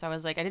too. So I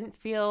was like, I didn't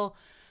feel,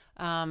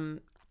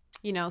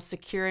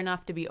 secure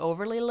enough to be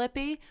overly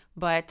lippy,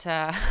 but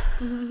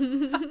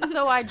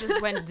so I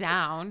just went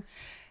down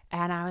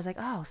and I was like,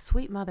 "Oh,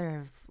 sweet mother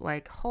of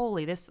like,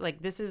 holy, this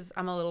is,"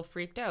 I'm a little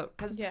freaked out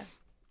because Yeah.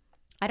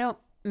 I don't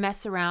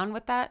mess around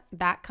with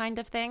that kind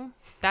of thing.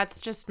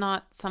 That's just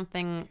not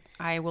something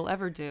I will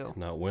ever do.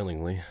 Not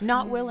willingly.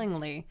 Not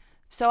willingly.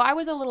 So I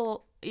was a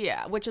little,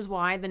 which is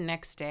why the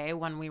next day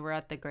when we were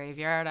at the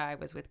graveyard, I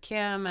was with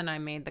Kim and I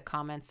made the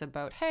comments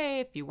about, "Hey,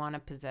 if you want to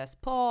possess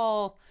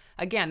Paul."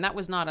 Again, that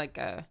was not like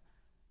a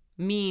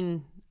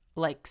mean,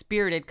 like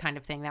spirited kind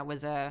of thing. That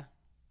was an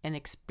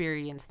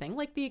experience thing,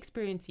 like the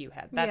experience you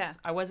had.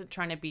 I wasn't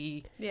trying to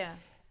be. Yeah.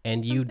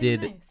 And Just you something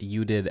did nice.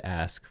 you did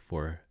ask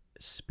for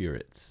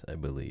spirits, I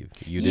believe.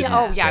 You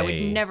Yeah, didn't I would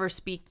say never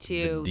speak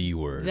to the D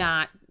word.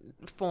 that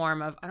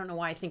form of, I don't know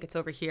why I think it's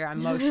over here.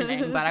 I'm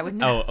motioning, but I would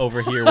never. Oh,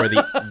 over here where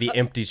the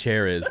empty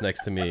chair is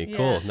next to me. Yeah.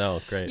 Cool.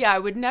 No, great. Yeah, I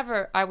would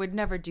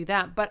never do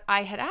that. But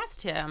I had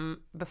asked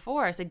him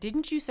before. I said,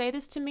 "Didn't you say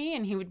this to me?"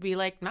 And he would be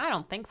like, "No, I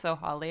don't think so,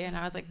 Holly." And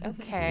I was like,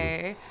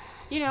 "Okay,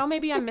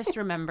 maybe I'm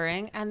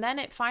misremembering." And then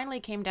it finally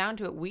came down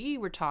to it. We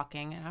were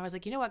talking, and I was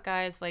like, "You know what,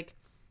 guys? Like,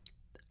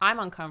 I'm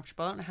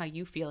uncomfortable. I don't know how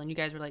you feel." And you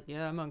guys were like,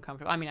 "Yeah, I'm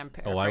uncomfortable." I mean, I'm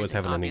paraphrasing. Oh, I was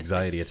having an obviously.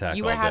 anxiety attack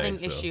You were all day, having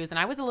so- issues, and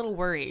I was a little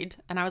worried.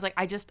 And I was like,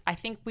 I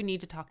think we need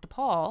to talk to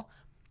Paul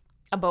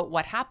about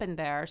what happened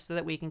there so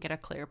that we can get a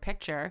clear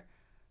picture,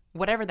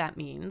 whatever that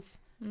means.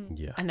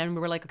 Yeah. And then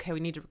we were like, "Okay, we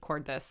need to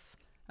record this."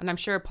 And I'm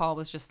sure Paul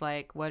was just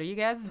like, "What are you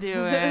guys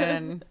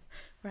doing?"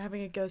 We're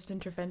having a ghost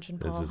intervention,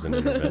 This Paul. is an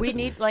intervention. We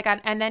need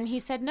and then he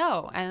said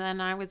no. And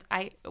then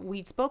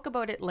we spoke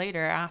about it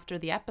later after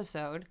the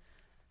episode.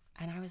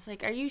 And I was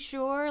like, "Are you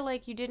sure?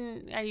 Like,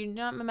 are you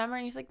not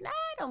remembering?" He's like, "Nah,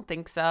 I don't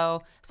think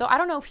so." So I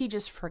don't know if he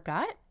just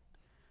forgot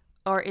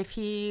or if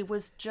he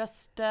was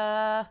just,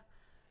 See-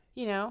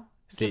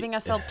 giving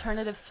us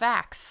alternative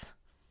facts.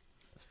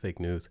 It's fake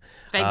news.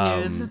 Fake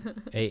news.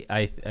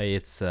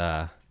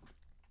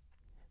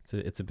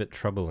 It's a bit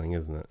troubling,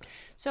 isn't it?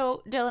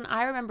 So, Dylan,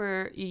 I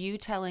remember you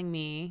telling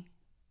me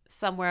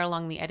somewhere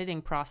along the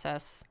editing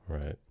process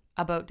Right.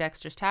 about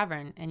Dexter's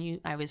Tavern,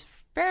 and I was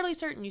fairly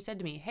certain you said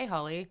to me, "Hey,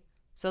 Holly,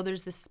 so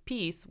there's this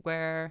piece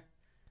where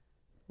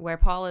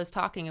Paula is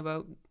talking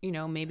about,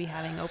 maybe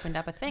having opened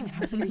up a thing." And I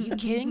was like, "Are you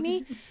kidding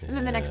me?" And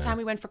then the next time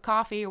we went for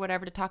coffee or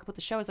whatever to talk about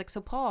the show, I was like,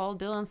 "So Paul,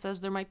 Dylan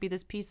says there might be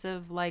this piece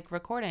of like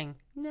recording."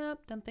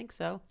 "Nope, don't think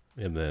so."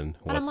 And then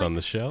And I'm what's on like-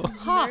 the show?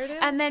 Huh. There it is.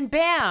 And then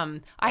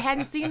bam, I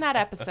hadn't seen that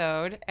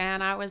episode,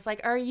 and I was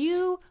like, "Are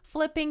you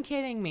flipping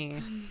kidding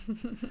me?"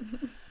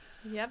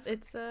 Yep,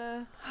 it's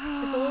a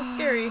little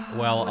scary.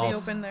 Well, when you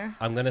open there.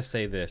 I'm going to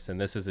say this, and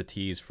this is a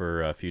tease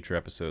for future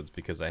episodes,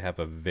 because I have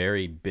a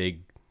very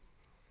big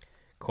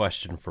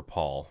question for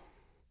Paul.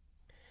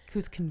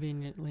 Who's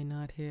conveniently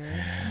not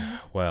here.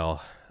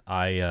 Well,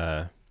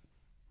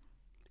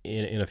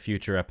 in a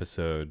future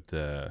episode,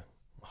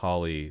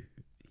 Holly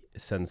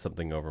sends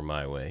something over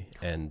my way,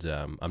 and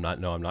I'm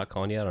not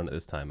calling you out on it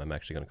this time. I'm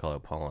actually going to call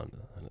out Paul on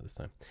it this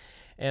time.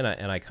 And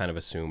I kind of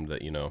assumed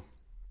that,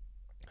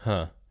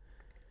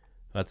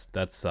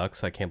 that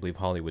sucks. I can't believe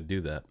Holly would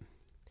do that.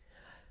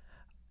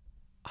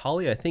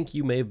 Holly, I think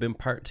you may have been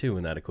part two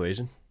in that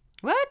equation.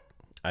 What?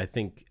 I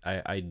think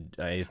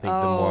the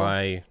Oh. more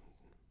I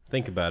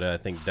think about it, I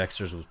think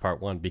Dexter's was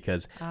part one,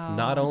 because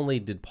not only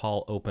did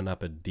Paul open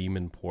up a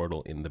demon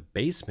portal in the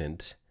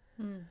basement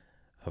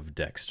of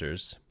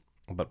Dexter's,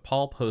 but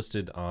Paul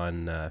posted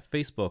on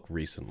Facebook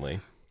recently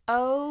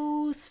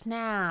Oh,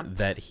 snap.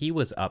 that he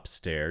was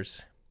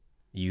upstairs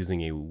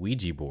using a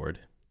Ouija board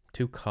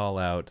to call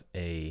out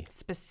a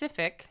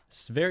Specific.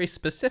 very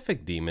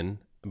specific demon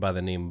by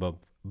the name of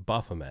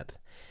Baphomet.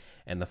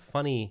 And the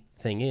funny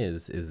thing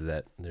is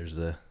that there's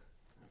a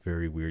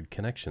very weird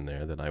connection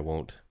there that I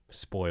won't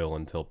spoil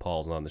until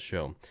Paul's on the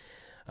show.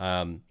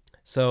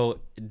 So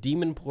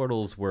demon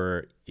portals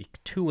were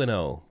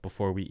 2-0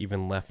 before we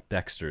even left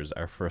Dexter's,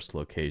 our first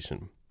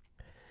location,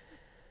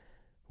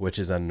 which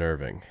is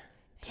unnerving,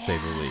 to say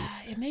the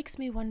least. It makes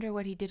me wonder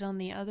what he did on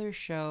the other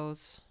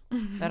shows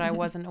that I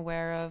wasn't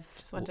aware of.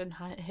 Just went and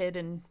hid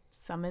and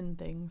summoned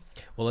things.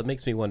 Well, it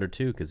makes me wonder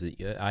too, because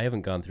I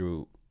haven't gone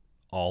through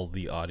all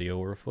the audio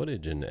or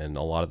footage, and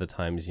a lot of the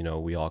times, you know,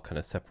 we all kind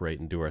of separate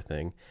and do our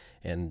thing.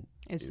 And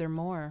Is there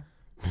more?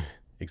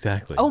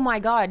 exactly. Oh my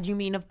God, you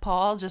mean of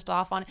Paul just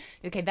off on...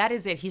 Okay, that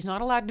is it. He's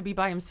not allowed to be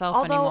by himself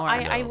Although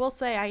anymore. I will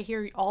say I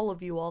hear all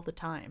of you all the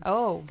time.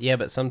 Oh, Yeah,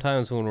 but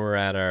sometimes when we're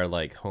at our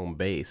like home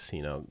base,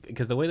 you know,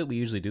 because the way that we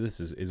usually do this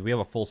is we have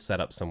a full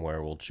setup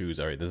somewhere. We'll choose,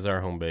 all right, this is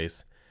our home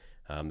base.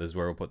 This is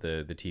where we'll put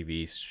the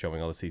TV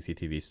showing all the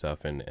CCTV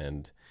stuff.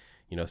 And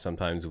you know,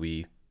 sometimes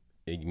me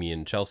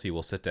and Chelsea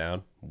will sit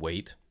down,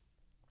 wait,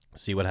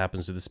 see what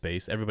happens to the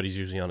space. Everybody's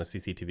usually on a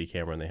CCTV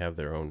camera and they have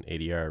their own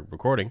ADR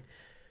recording.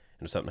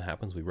 And if something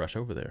happens, we rush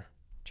over there.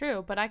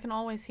 True, but I can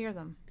always hear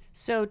them.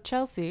 so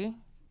Chelsea,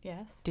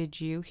 Yes. did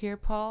you hear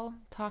Paul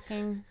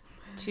talking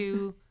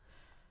to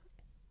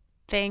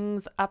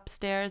things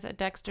upstairs at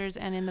Dexter's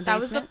and in the That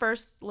basement? was the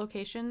first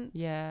location.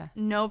 Yeah.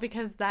 No,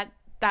 because that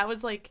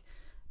was like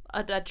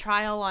a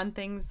trial on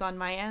things on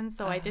my end,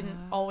 so I didn't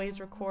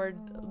always record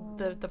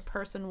the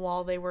person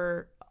while they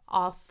were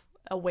off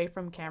away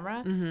from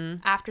camera. Mm-hmm.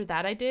 After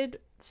that I did.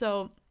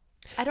 So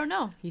I don't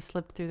know. He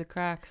slipped through the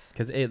cracks.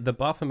 Because the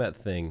Baphomet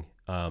thing,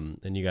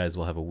 and you guys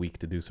will have a week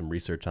to do some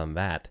research on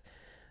that,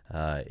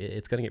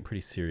 it's going to get pretty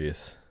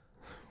serious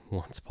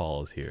once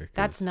Paul is here.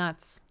 That's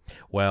nuts.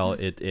 Well,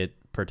 it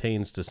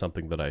pertains to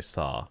something that I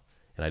saw,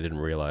 and I didn't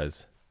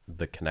realize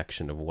the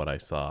connection of what I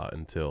saw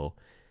until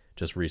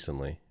just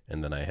recently.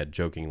 And then I had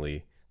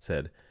jokingly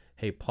said,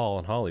 "Hey, Paul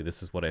and Holly,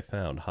 this is what I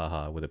found,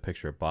 haha," with a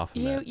picture of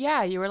Baphomet.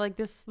 You were like,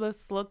 this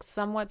looks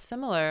somewhat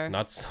similar.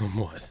 Not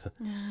somewhat.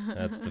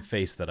 That's the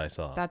face that I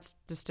saw. That's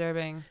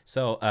disturbing.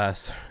 So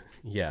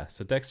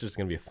Dexter's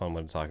going to be a fun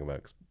one to talk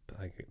about, 'cause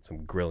I got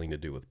some grilling to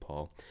do with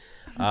Paul.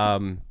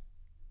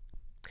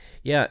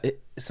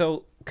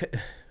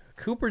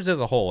 Cooper's as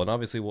a whole, and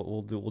obviously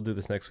we'll do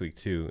this next week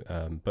too.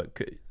 But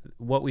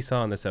what we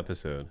saw in this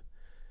episode,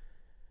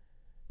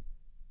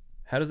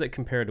 how does it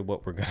compare to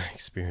what we're going to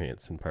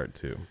experience in part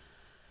 2?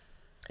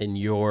 In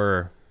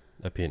your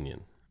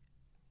opinion?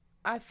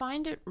 I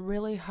find it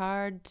really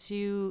hard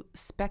to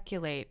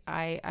speculate.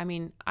 I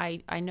mean,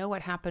 I know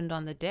what happened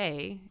on the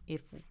day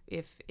if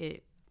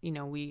it, you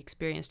know, we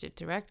experienced it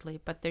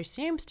directly, but there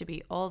seems to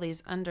be all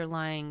these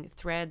underlying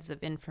threads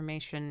of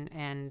information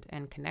and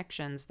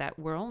connections that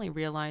we're only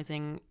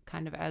realizing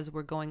kind of as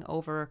we're going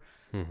over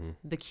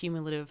the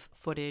cumulative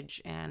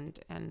footage and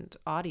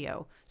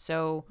audio.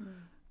 So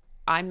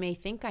I may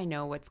think I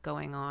know what's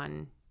going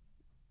on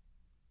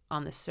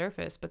the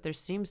surface, but there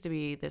seems to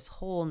be this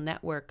whole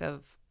network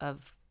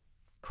of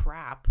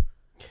crap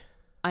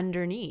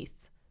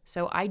underneath.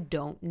 So I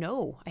don't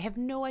know. I have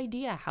no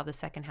idea how the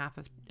second half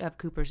of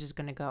Cooper's is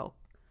going to go.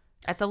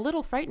 That's a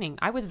little frightening.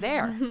 I was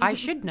there. I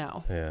should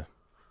know. Yeah.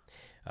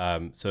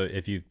 So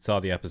if you saw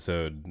the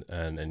episode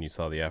and you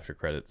saw the after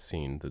credits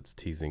scene that's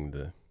teasing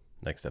the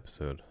next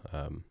episode,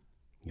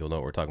 you'll know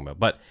what we're talking about.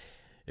 But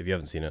if you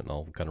haven't seen it, and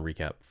I'll kind of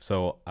recap.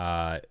 So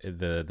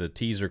the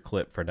teaser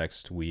clip for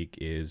next week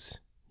is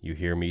you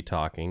hear me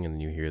talking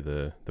and you hear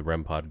the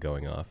REM pod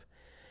going off.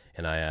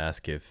 And I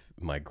ask if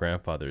my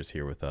grandfather's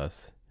here with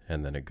us,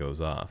 and then it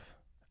goes off.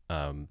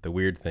 The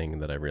weird thing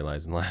that I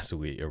realized in last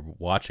week, or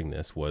watching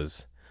this,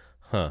 was,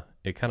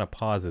 it kind of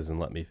pauses and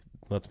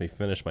lets me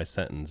finish my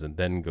sentence and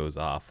then goes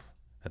off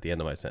at the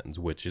end of my sentence,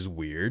 which is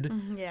weird.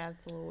 Yeah,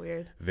 it's a little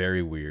weird.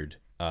 Very weird.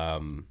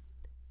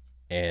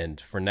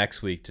 And for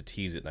next week to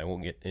tease it, and I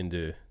won't get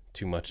into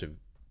too much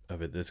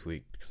of it this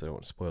week because I don't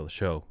want to spoil the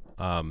show.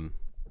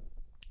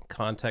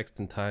 Context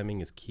and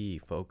timing is key,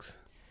 folks.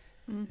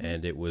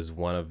 And it was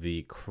one of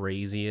the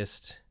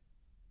craziest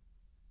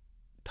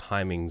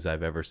timings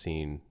I've ever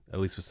seen,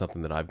 at least with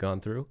something that I've gone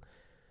through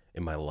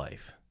in my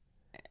life.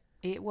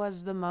 It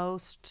was the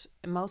most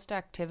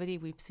activity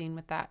we've seen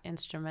with that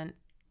instrument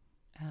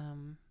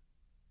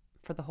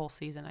for the whole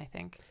season, I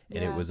think.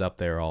 And it was up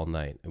there all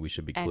night. And we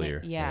should be clear.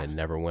 And it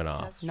never went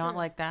off. That's Not true.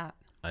 like that.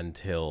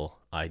 Until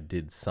I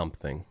did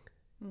something,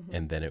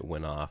 and then it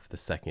went off the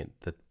second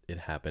that it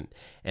happened.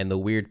 And the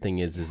weird thing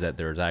is that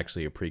there's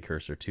actually a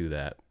precursor to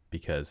that,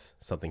 because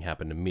something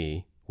happened to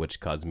me, which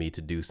caused me to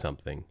do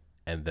something,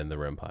 and then the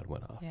REM pod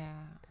went off. Yeah.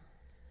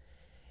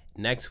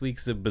 Next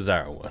week's a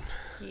bizarre one,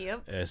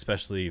 Yep.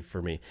 especially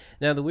for me.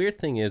 Now, the weird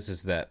thing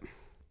is that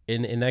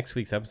in next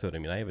week's episode, I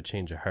mean, I have a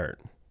change of heart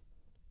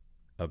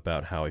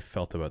about how I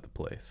felt about the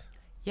place.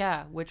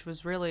 Yeah, which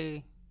was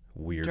really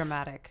Weird.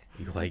 dramatic.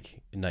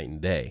 Like night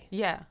and day.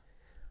 Yeah.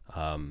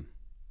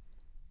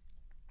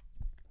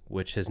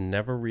 Which has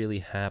never really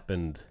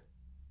happened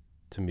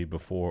to me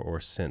before or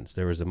since.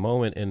 There was a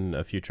moment in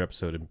a future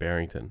episode in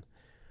Barrington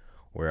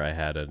where I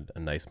had a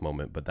nice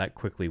moment, but that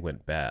quickly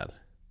went bad.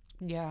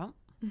 Yeah.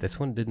 This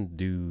one didn't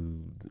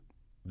do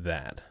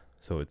that.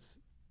 So it's,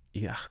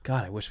 yeah,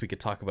 God, I wish we could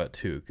talk about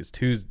 2, because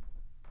two's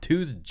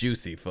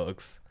juicy,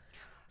 folks.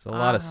 There's a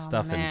lot of Oh,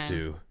 stuff man.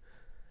 into.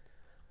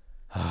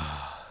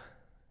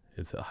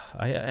 It's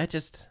I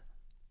just,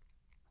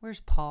 Where's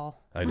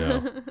Paul? I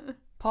know.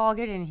 Paul,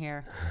 get in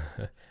here.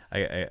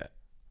 I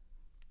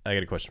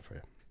got a question for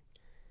you.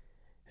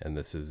 And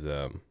this is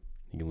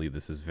you can leave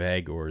this as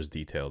vague or as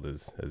detailed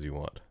as you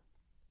want.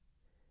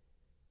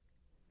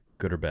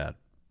 Good or bad?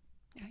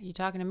 Are you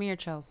talking to me or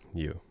Chels?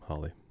 You,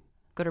 Holly.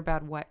 Good or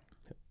bad what?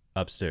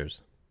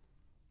 Upstairs.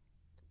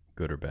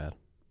 Good or bad?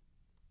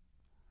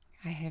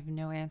 I have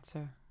no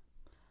answer.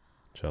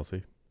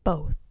 Chelsea?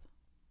 Both.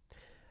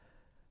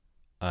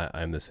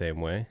 I'm the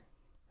same way,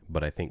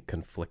 but I think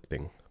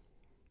conflicting.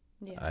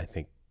 Yeah. I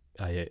think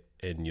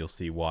and you'll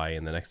see why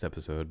in the next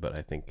episode, but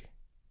I think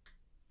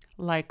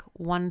Like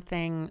one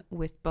thing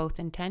with both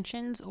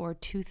intentions or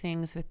two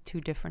things with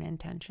two different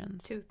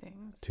intentions? Two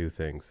things. two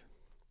things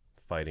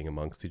fighting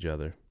amongst each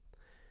other.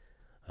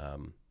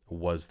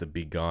 Was the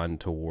begone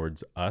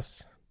towards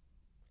us?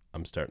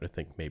 I'm starting to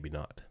think maybe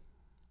not.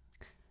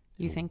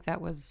 You think that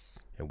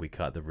was... And we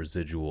caught the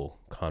residual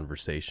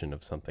conversation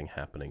of something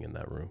happening in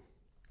that room.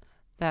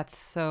 That's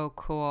so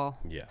cool.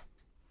 Yeah.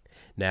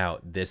 Now,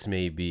 this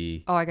may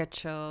be... Oh, I got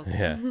chills.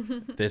 Yeah.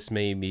 This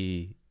may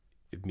be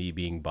me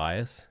being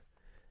biased,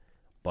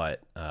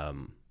 but...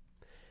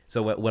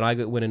 So when I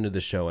went into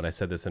the show, and I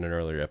said this in an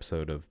earlier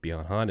episode of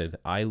Beyond Haunted,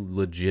 I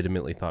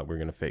legitimately thought we were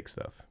going to fake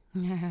stuff.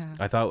 Yeah.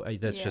 I thought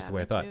that's just the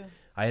way I me thought. too.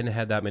 I hadn't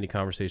had that many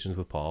conversations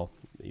with Paul.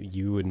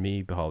 You and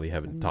me, Holly,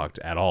 haven't talked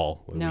at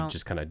all. No. We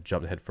just kind of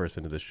jumped headfirst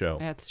into the show.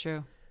 That's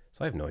true.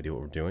 So I have no idea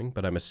what we're doing,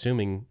 but I'm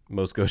assuming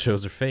most ghost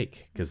shows are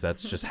fake because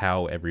that's just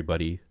how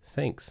everybody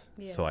thinks.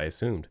 Yeah. So I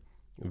assumed.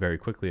 Very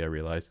quickly I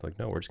realized, like,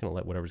 no, we're just going to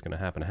let whatever's going to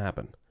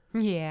happen.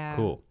 Yeah.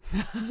 Cool.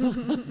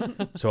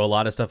 So a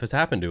lot of stuff has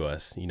happened to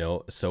us,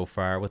 so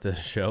far with the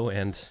show,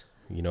 and,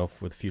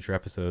 with future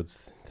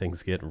episodes,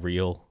 things get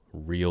real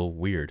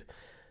weird.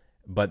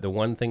 But the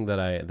one thing that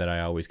I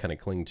always kind of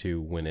cling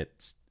to when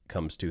it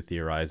comes to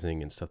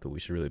theorizing and stuff that we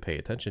should really pay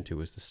attention to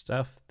is the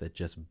stuff that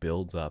just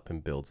builds up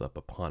and builds up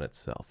upon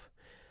itself.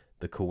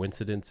 The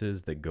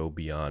coincidences that go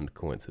beyond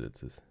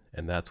coincidences.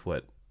 And that's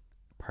what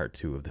part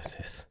 2 of this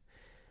is.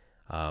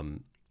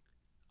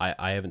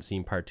 I haven't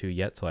seen part 2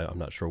 yet, so I'm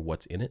not sure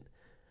what's in it,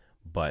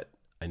 but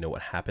I know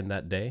what happened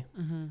that day.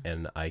 Mm-hmm.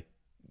 And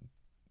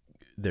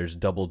there's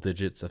double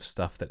digits of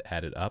stuff that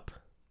added up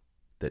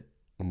that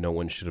no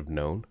one should have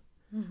known.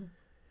 Mm-hmm.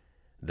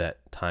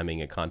 That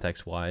timing and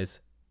context wise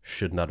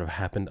should not have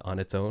happened on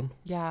its own,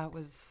 Yeah, it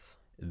was...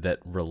 that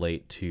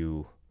relate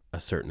to a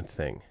certain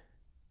thing.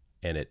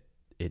 And it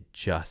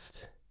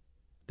just,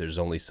 there's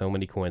only so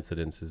many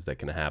coincidences that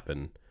can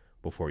happen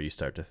before you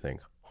start to think,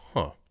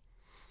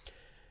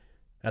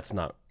 that's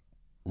not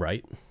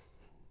right.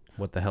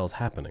 What the hell's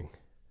happening?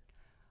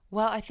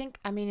 Well, I think,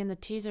 in the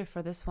teaser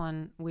for this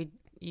one,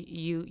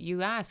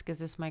 you ask, is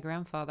this my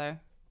grandfather?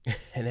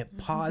 And it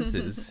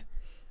pauses,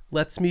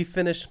 lets me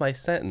finish my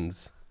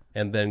sentence,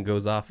 and then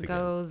goes off again.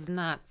 Goes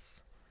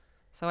nuts.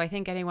 So I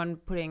think anyone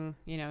putting,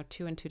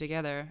 2 and 2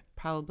 together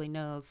probably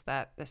knows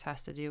that this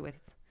has to do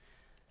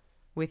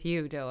with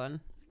you, Dylan.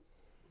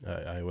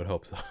 I would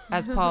hope so.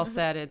 As Paul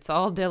said, it's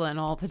all Dylan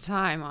all the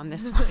time on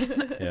this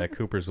one. Yeah,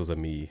 Cooper's was a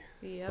me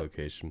Yep.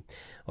 location.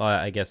 Well,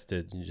 I guess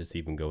to just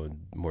even go in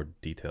more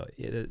detail,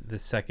 the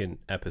second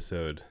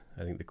episode,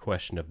 I think the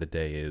question of the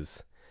day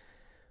is,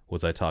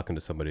 was I talking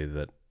to somebody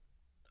that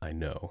I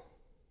know,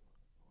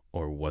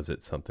 or was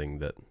it something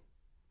that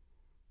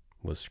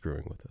was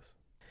screwing with us?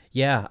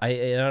 Yeah, I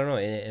don't know.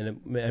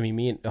 And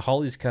me and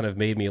Holly's kind of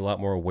made me a lot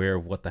more aware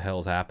of what the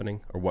hell's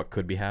happening or what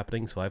could be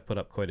happening. So I've put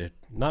up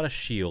not a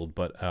shield,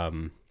 but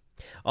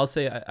I'll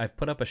say I've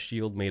put up a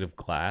shield made of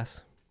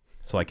glass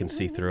so I can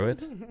see through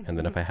it. And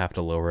then if I have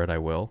to lower it, I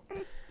will.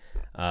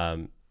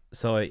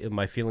 So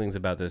my feelings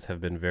about this have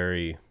been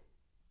very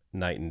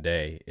night and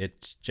day.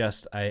 It's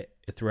just,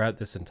 throughout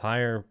this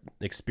entire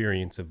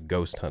experience of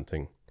ghost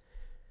hunting,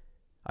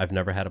 I've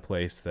never had a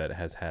place that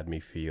has had me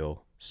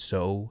feel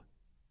so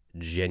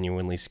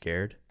genuinely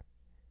scared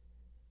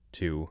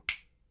to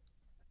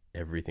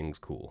everything's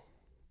cool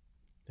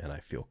and I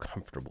feel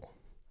comfortable.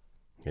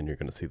 And you're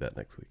going to see that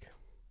next week.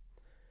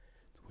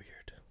 It's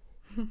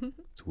weird.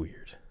 It's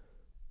weird.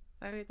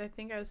 I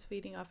think I was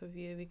feeding off of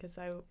you because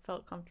I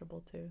felt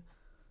comfortable too.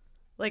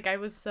 Like I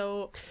was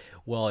so...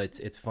 Well,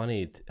 it's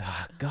funny.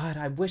 God,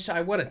 I wish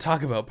I want to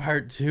talk about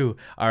part 2.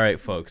 All right,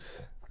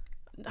 folks.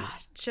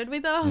 Should we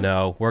though?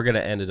 No, we're going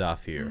to end it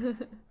off here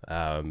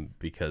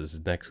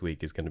because next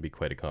week is going to be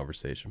quite a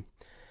conversation.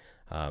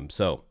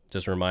 So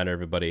just a reminder,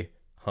 everybody,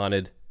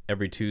 Haunted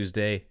every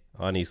Tuesday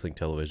on Eastlink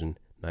Television,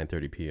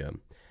 9:30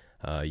 p.m.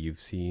 You've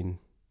seen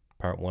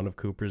part 1 of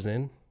Cooper's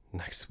Inn.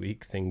 Next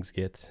week, things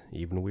get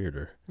even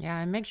weirder. Yeah,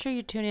 and make sure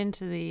you tune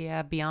into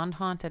the Beyond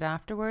Haunted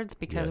afterwards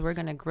because Yes. we're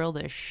going to grill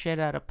the shit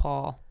out of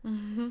Paul.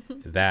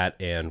 That,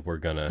 and we're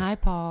going to... Hi,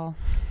 Paul.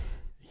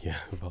 Yeah,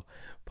 well,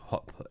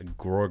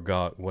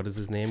 Gorgog, what is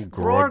his name?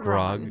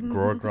 Gorgron.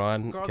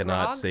 Gorgron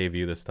cannot Gorgrog? save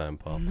you this time,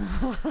 Paul.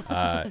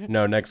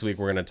 No, next week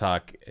we're going to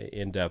talk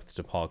in depth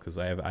to Paul because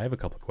I have a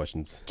couple of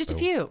questions. Just a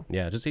few.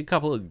 Yeah, just a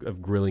couple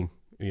of grilling,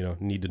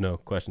 need to know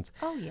questions.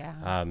 Oh,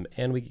 yeah.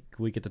 And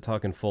we get to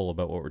talk in full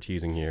about what we're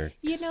teasing here.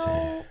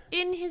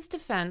 In his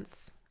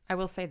defense, I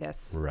will say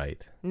this.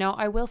 Right. No,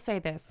 I will say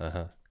this.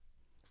 Uh-huh.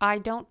 I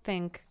don't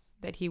think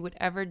that he would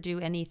ever do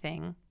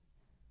anything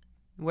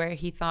where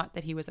he thought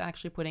that he was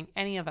actually putting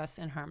any of us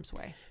in harm's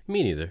way.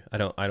 Me neither. I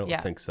don't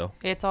Yeah. think so.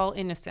 It's all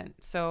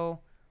innocent. So,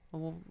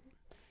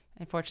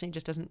 unfortunately, it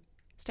just doesn't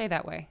stay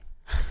that way.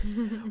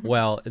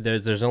 Well,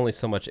 there's only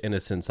so much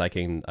innocence I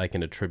can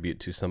attribute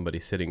to somebody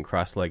sitting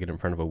cross-legged in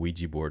front of a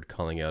Ouija board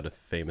calling out a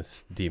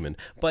famous demon.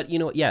 But you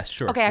know what? Yeah,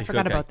 sure. Okay, I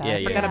forgot about that.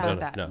 I forgot about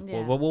that. No.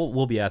 Yeah.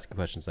 We'll be asking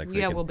questions next week.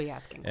 Yeah, and- we'll be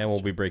asking And we'll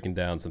be questions. breaking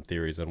down some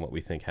theories on what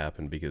we think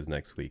happened, because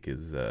next week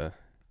is it's a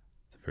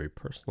very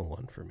personal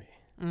one for me.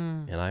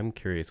 And I'm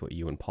curious what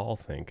you and Paul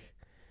think,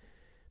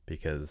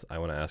 because I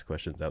want to ask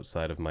questions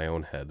outside of my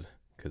own head,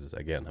 because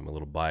again, I'm a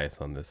little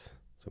biased on this.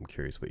 So I'm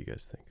curious what you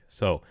guys think.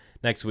 So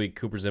next week,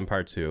 Cooper's in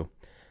part 2,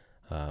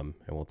 and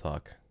we'll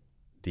talk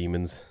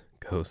demons,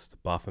 ghosts,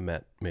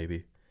 Baphomet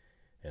maybe,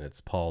 and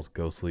it's Paul's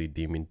ghostly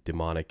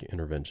demonic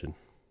intervention.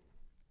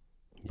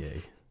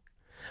 Yay.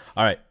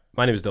 All right,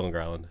 my name is Dylan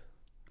Garland.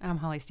 I'm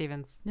Holly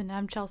Stevens. And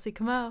I'm Chelsea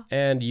Camo.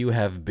 And you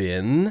have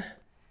been...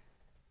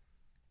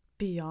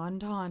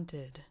 Beyond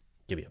Haunted.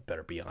 Give me a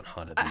better Beyond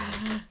Haunted than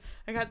that.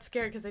 I got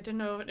scared because I didn't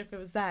know if it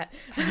was that.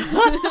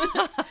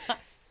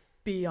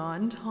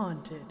 Beyond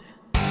Haunted.